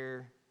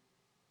unfair.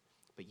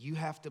 But you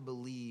have to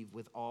believe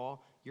with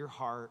all your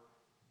heart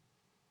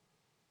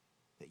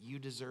that you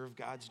deserve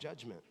God's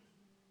judgment.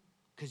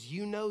 Because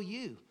you know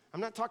you.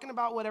 I'm not talking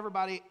about what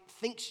everybody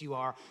thinks you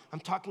are. I'm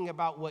talking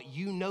about what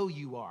you know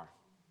you are.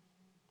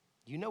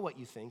 You know what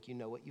you think. You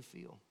know what you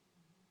feel.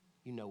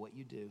 You know what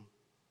you do.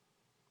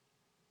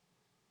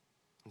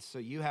 And so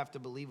you have to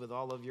believe with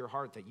all of your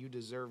heart that you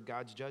deserve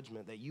God's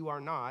judgment, that you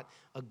are not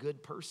a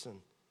good person.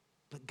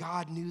 But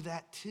God knew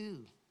that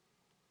too.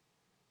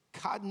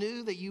 God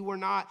knew that you were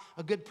not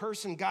a good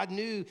person. God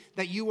knew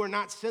that you were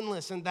not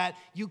sinless and that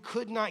you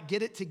could not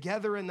get it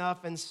together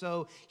enough. And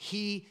so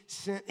he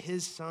sent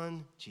his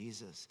son,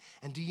 Jesus.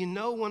 And do you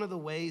know one of the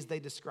ways they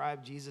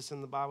described Jesus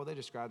in the Bible? They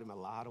described him a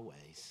lot of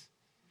ways.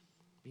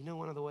 But you know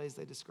one of the ways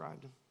they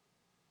described him?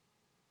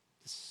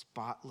 The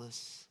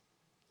spotless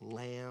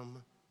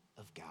Lamb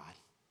of God.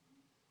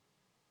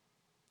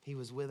 He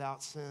was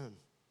without sin,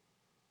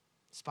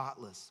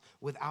 spotless,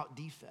 without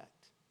defect.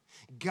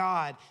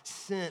 God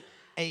sent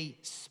a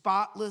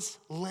spotless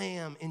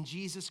lamb in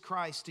Jesus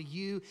Christ to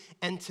you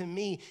and to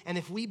me. And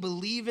if we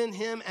believe in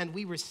him and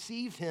we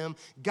receive him,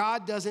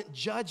 God doesn't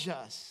judge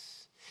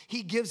us.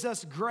 He gives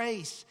us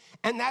grace.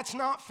 And that's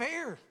not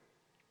fair.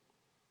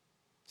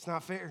 It's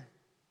not fair.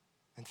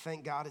 And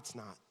thank God it's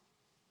not.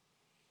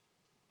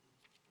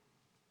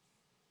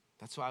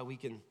 That's why we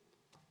can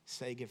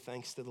say, give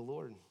thanks to the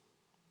Lord.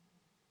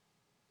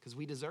 Because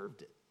we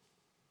deserved it.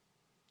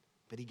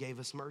 But he gave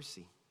us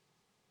mercy.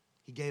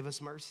 He gave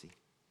us mercy.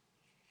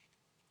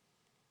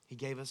 He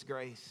gave us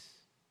grace.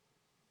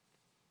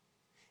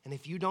 And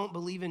if you don't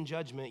believe in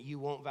judgment, you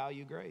won't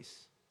value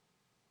grace.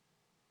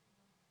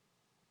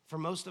 For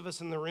most of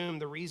us in the room,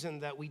 the reason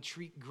that we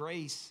treat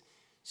grace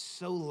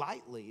so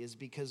lightly is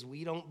because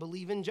we don't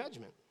believe in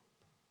judgment.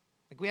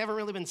 Like, we haven't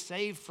really been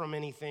saved from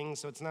anything,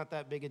 so it's not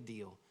that big a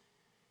deal.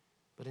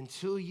 But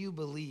until you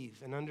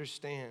believe and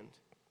understand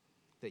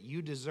that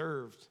you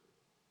deserved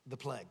the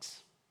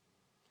plagues,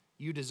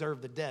 you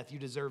deserve the death, you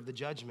deserve the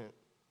judgment,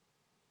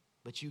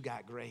 but you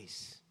got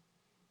grace.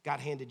 God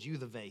handed you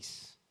the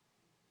vase.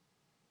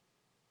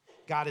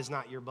 God is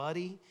not your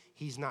buddy.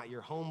 He's not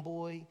your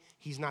homeboy.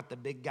 He's not the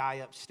big guy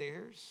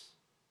upstairs.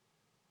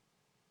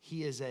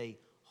 He is a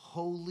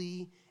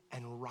holy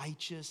and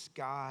righteous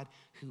God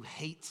who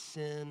hates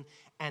sin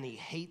and he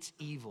hates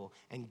evil.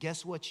 And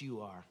guess what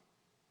you are?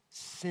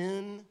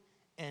 Sin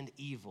and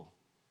evil.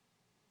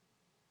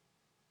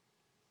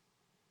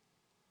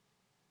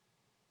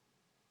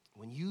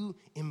 When you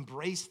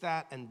embrace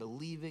that and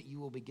believe it, you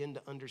will begin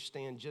to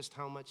understand just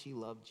how much he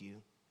loved you.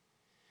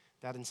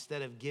 That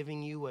instead of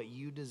giving you what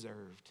you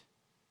deserved,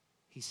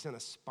 he sent a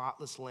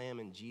spotless lamb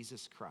in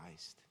Jesus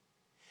Christ.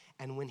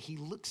 And when he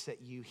looks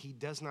at you, he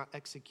does not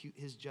execute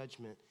his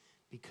judgment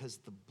because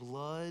the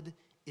blood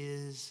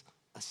is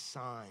a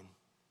sign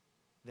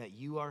that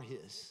you are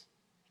his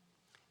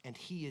and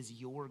he is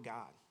your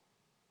God.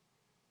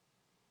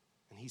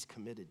 and he's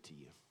committed to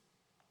you.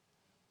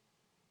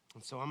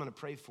 And so I'm going to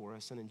pray for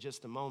us, and in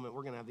just a moment,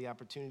 we're going to have the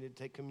opportunity to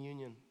take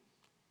communion.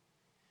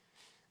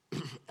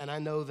 And I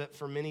know that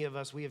for many of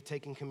us, we have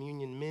taken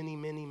communion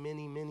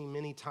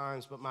many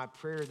times, but my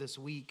prayer this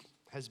week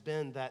has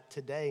been that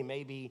today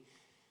maybe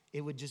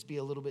it would just be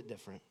a little bit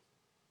different.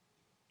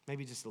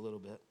 Maybe just a little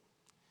bit.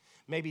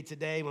 Maybe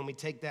today when we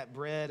take that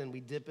bread and we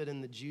dip it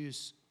in the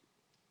juice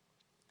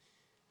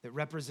that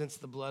represents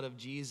the blood of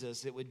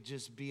Jesus, it would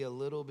just be a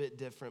little bit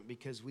different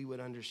because we would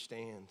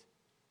understand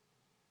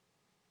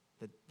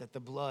that the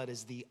blood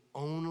is the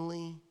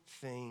only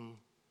thing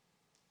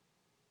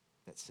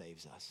that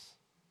saves us.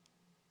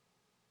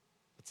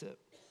 That's it.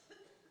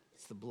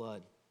 It's the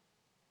blood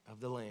of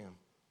the Lamb,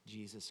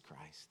 Jesus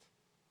Christ.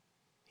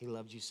 He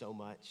loved you so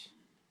much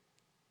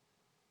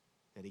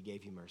that he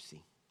gave you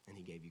mercy and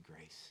he gave you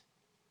grace.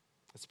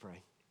 Let's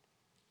pray.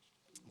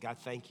 God,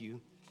 thank you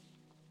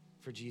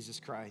for Jesus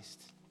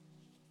Christ.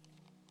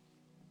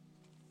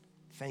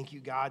 Thank you,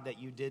 God, that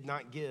you did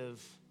not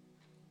give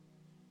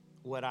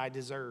what I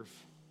deserve.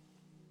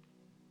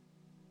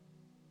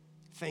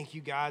 Thank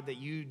you, God, that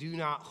you do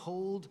not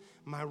hold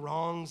my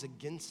wrongs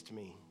against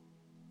me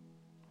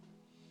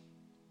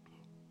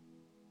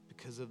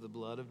because of the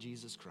blood of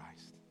Jesus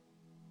Christ.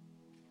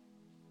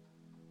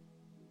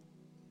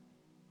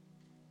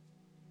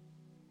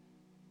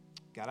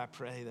 God, I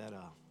pray that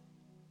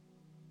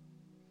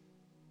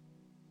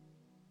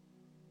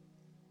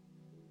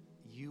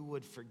you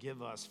would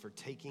forgive us for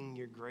taking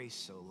your grace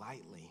so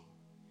lightly.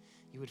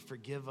 You would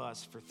forgive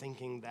us for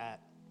thinking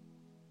that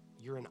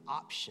you're an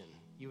option.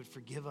 You would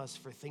forgive us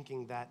for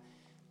thinking that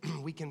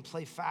we can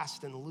play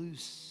fast and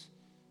loose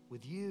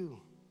with you.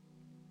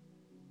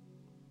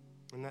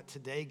 And that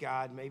today,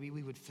 God, maybe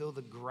we would feel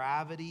the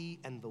gravity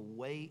and the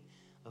weight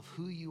of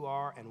who you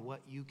are and what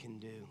you can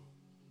do.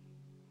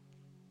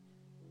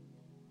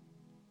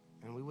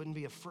 And we wouldn't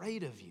be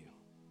afraid of you,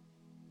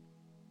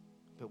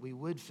 but we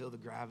would feel the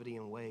gravity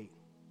and weight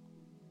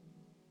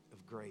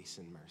of grace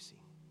and mercy.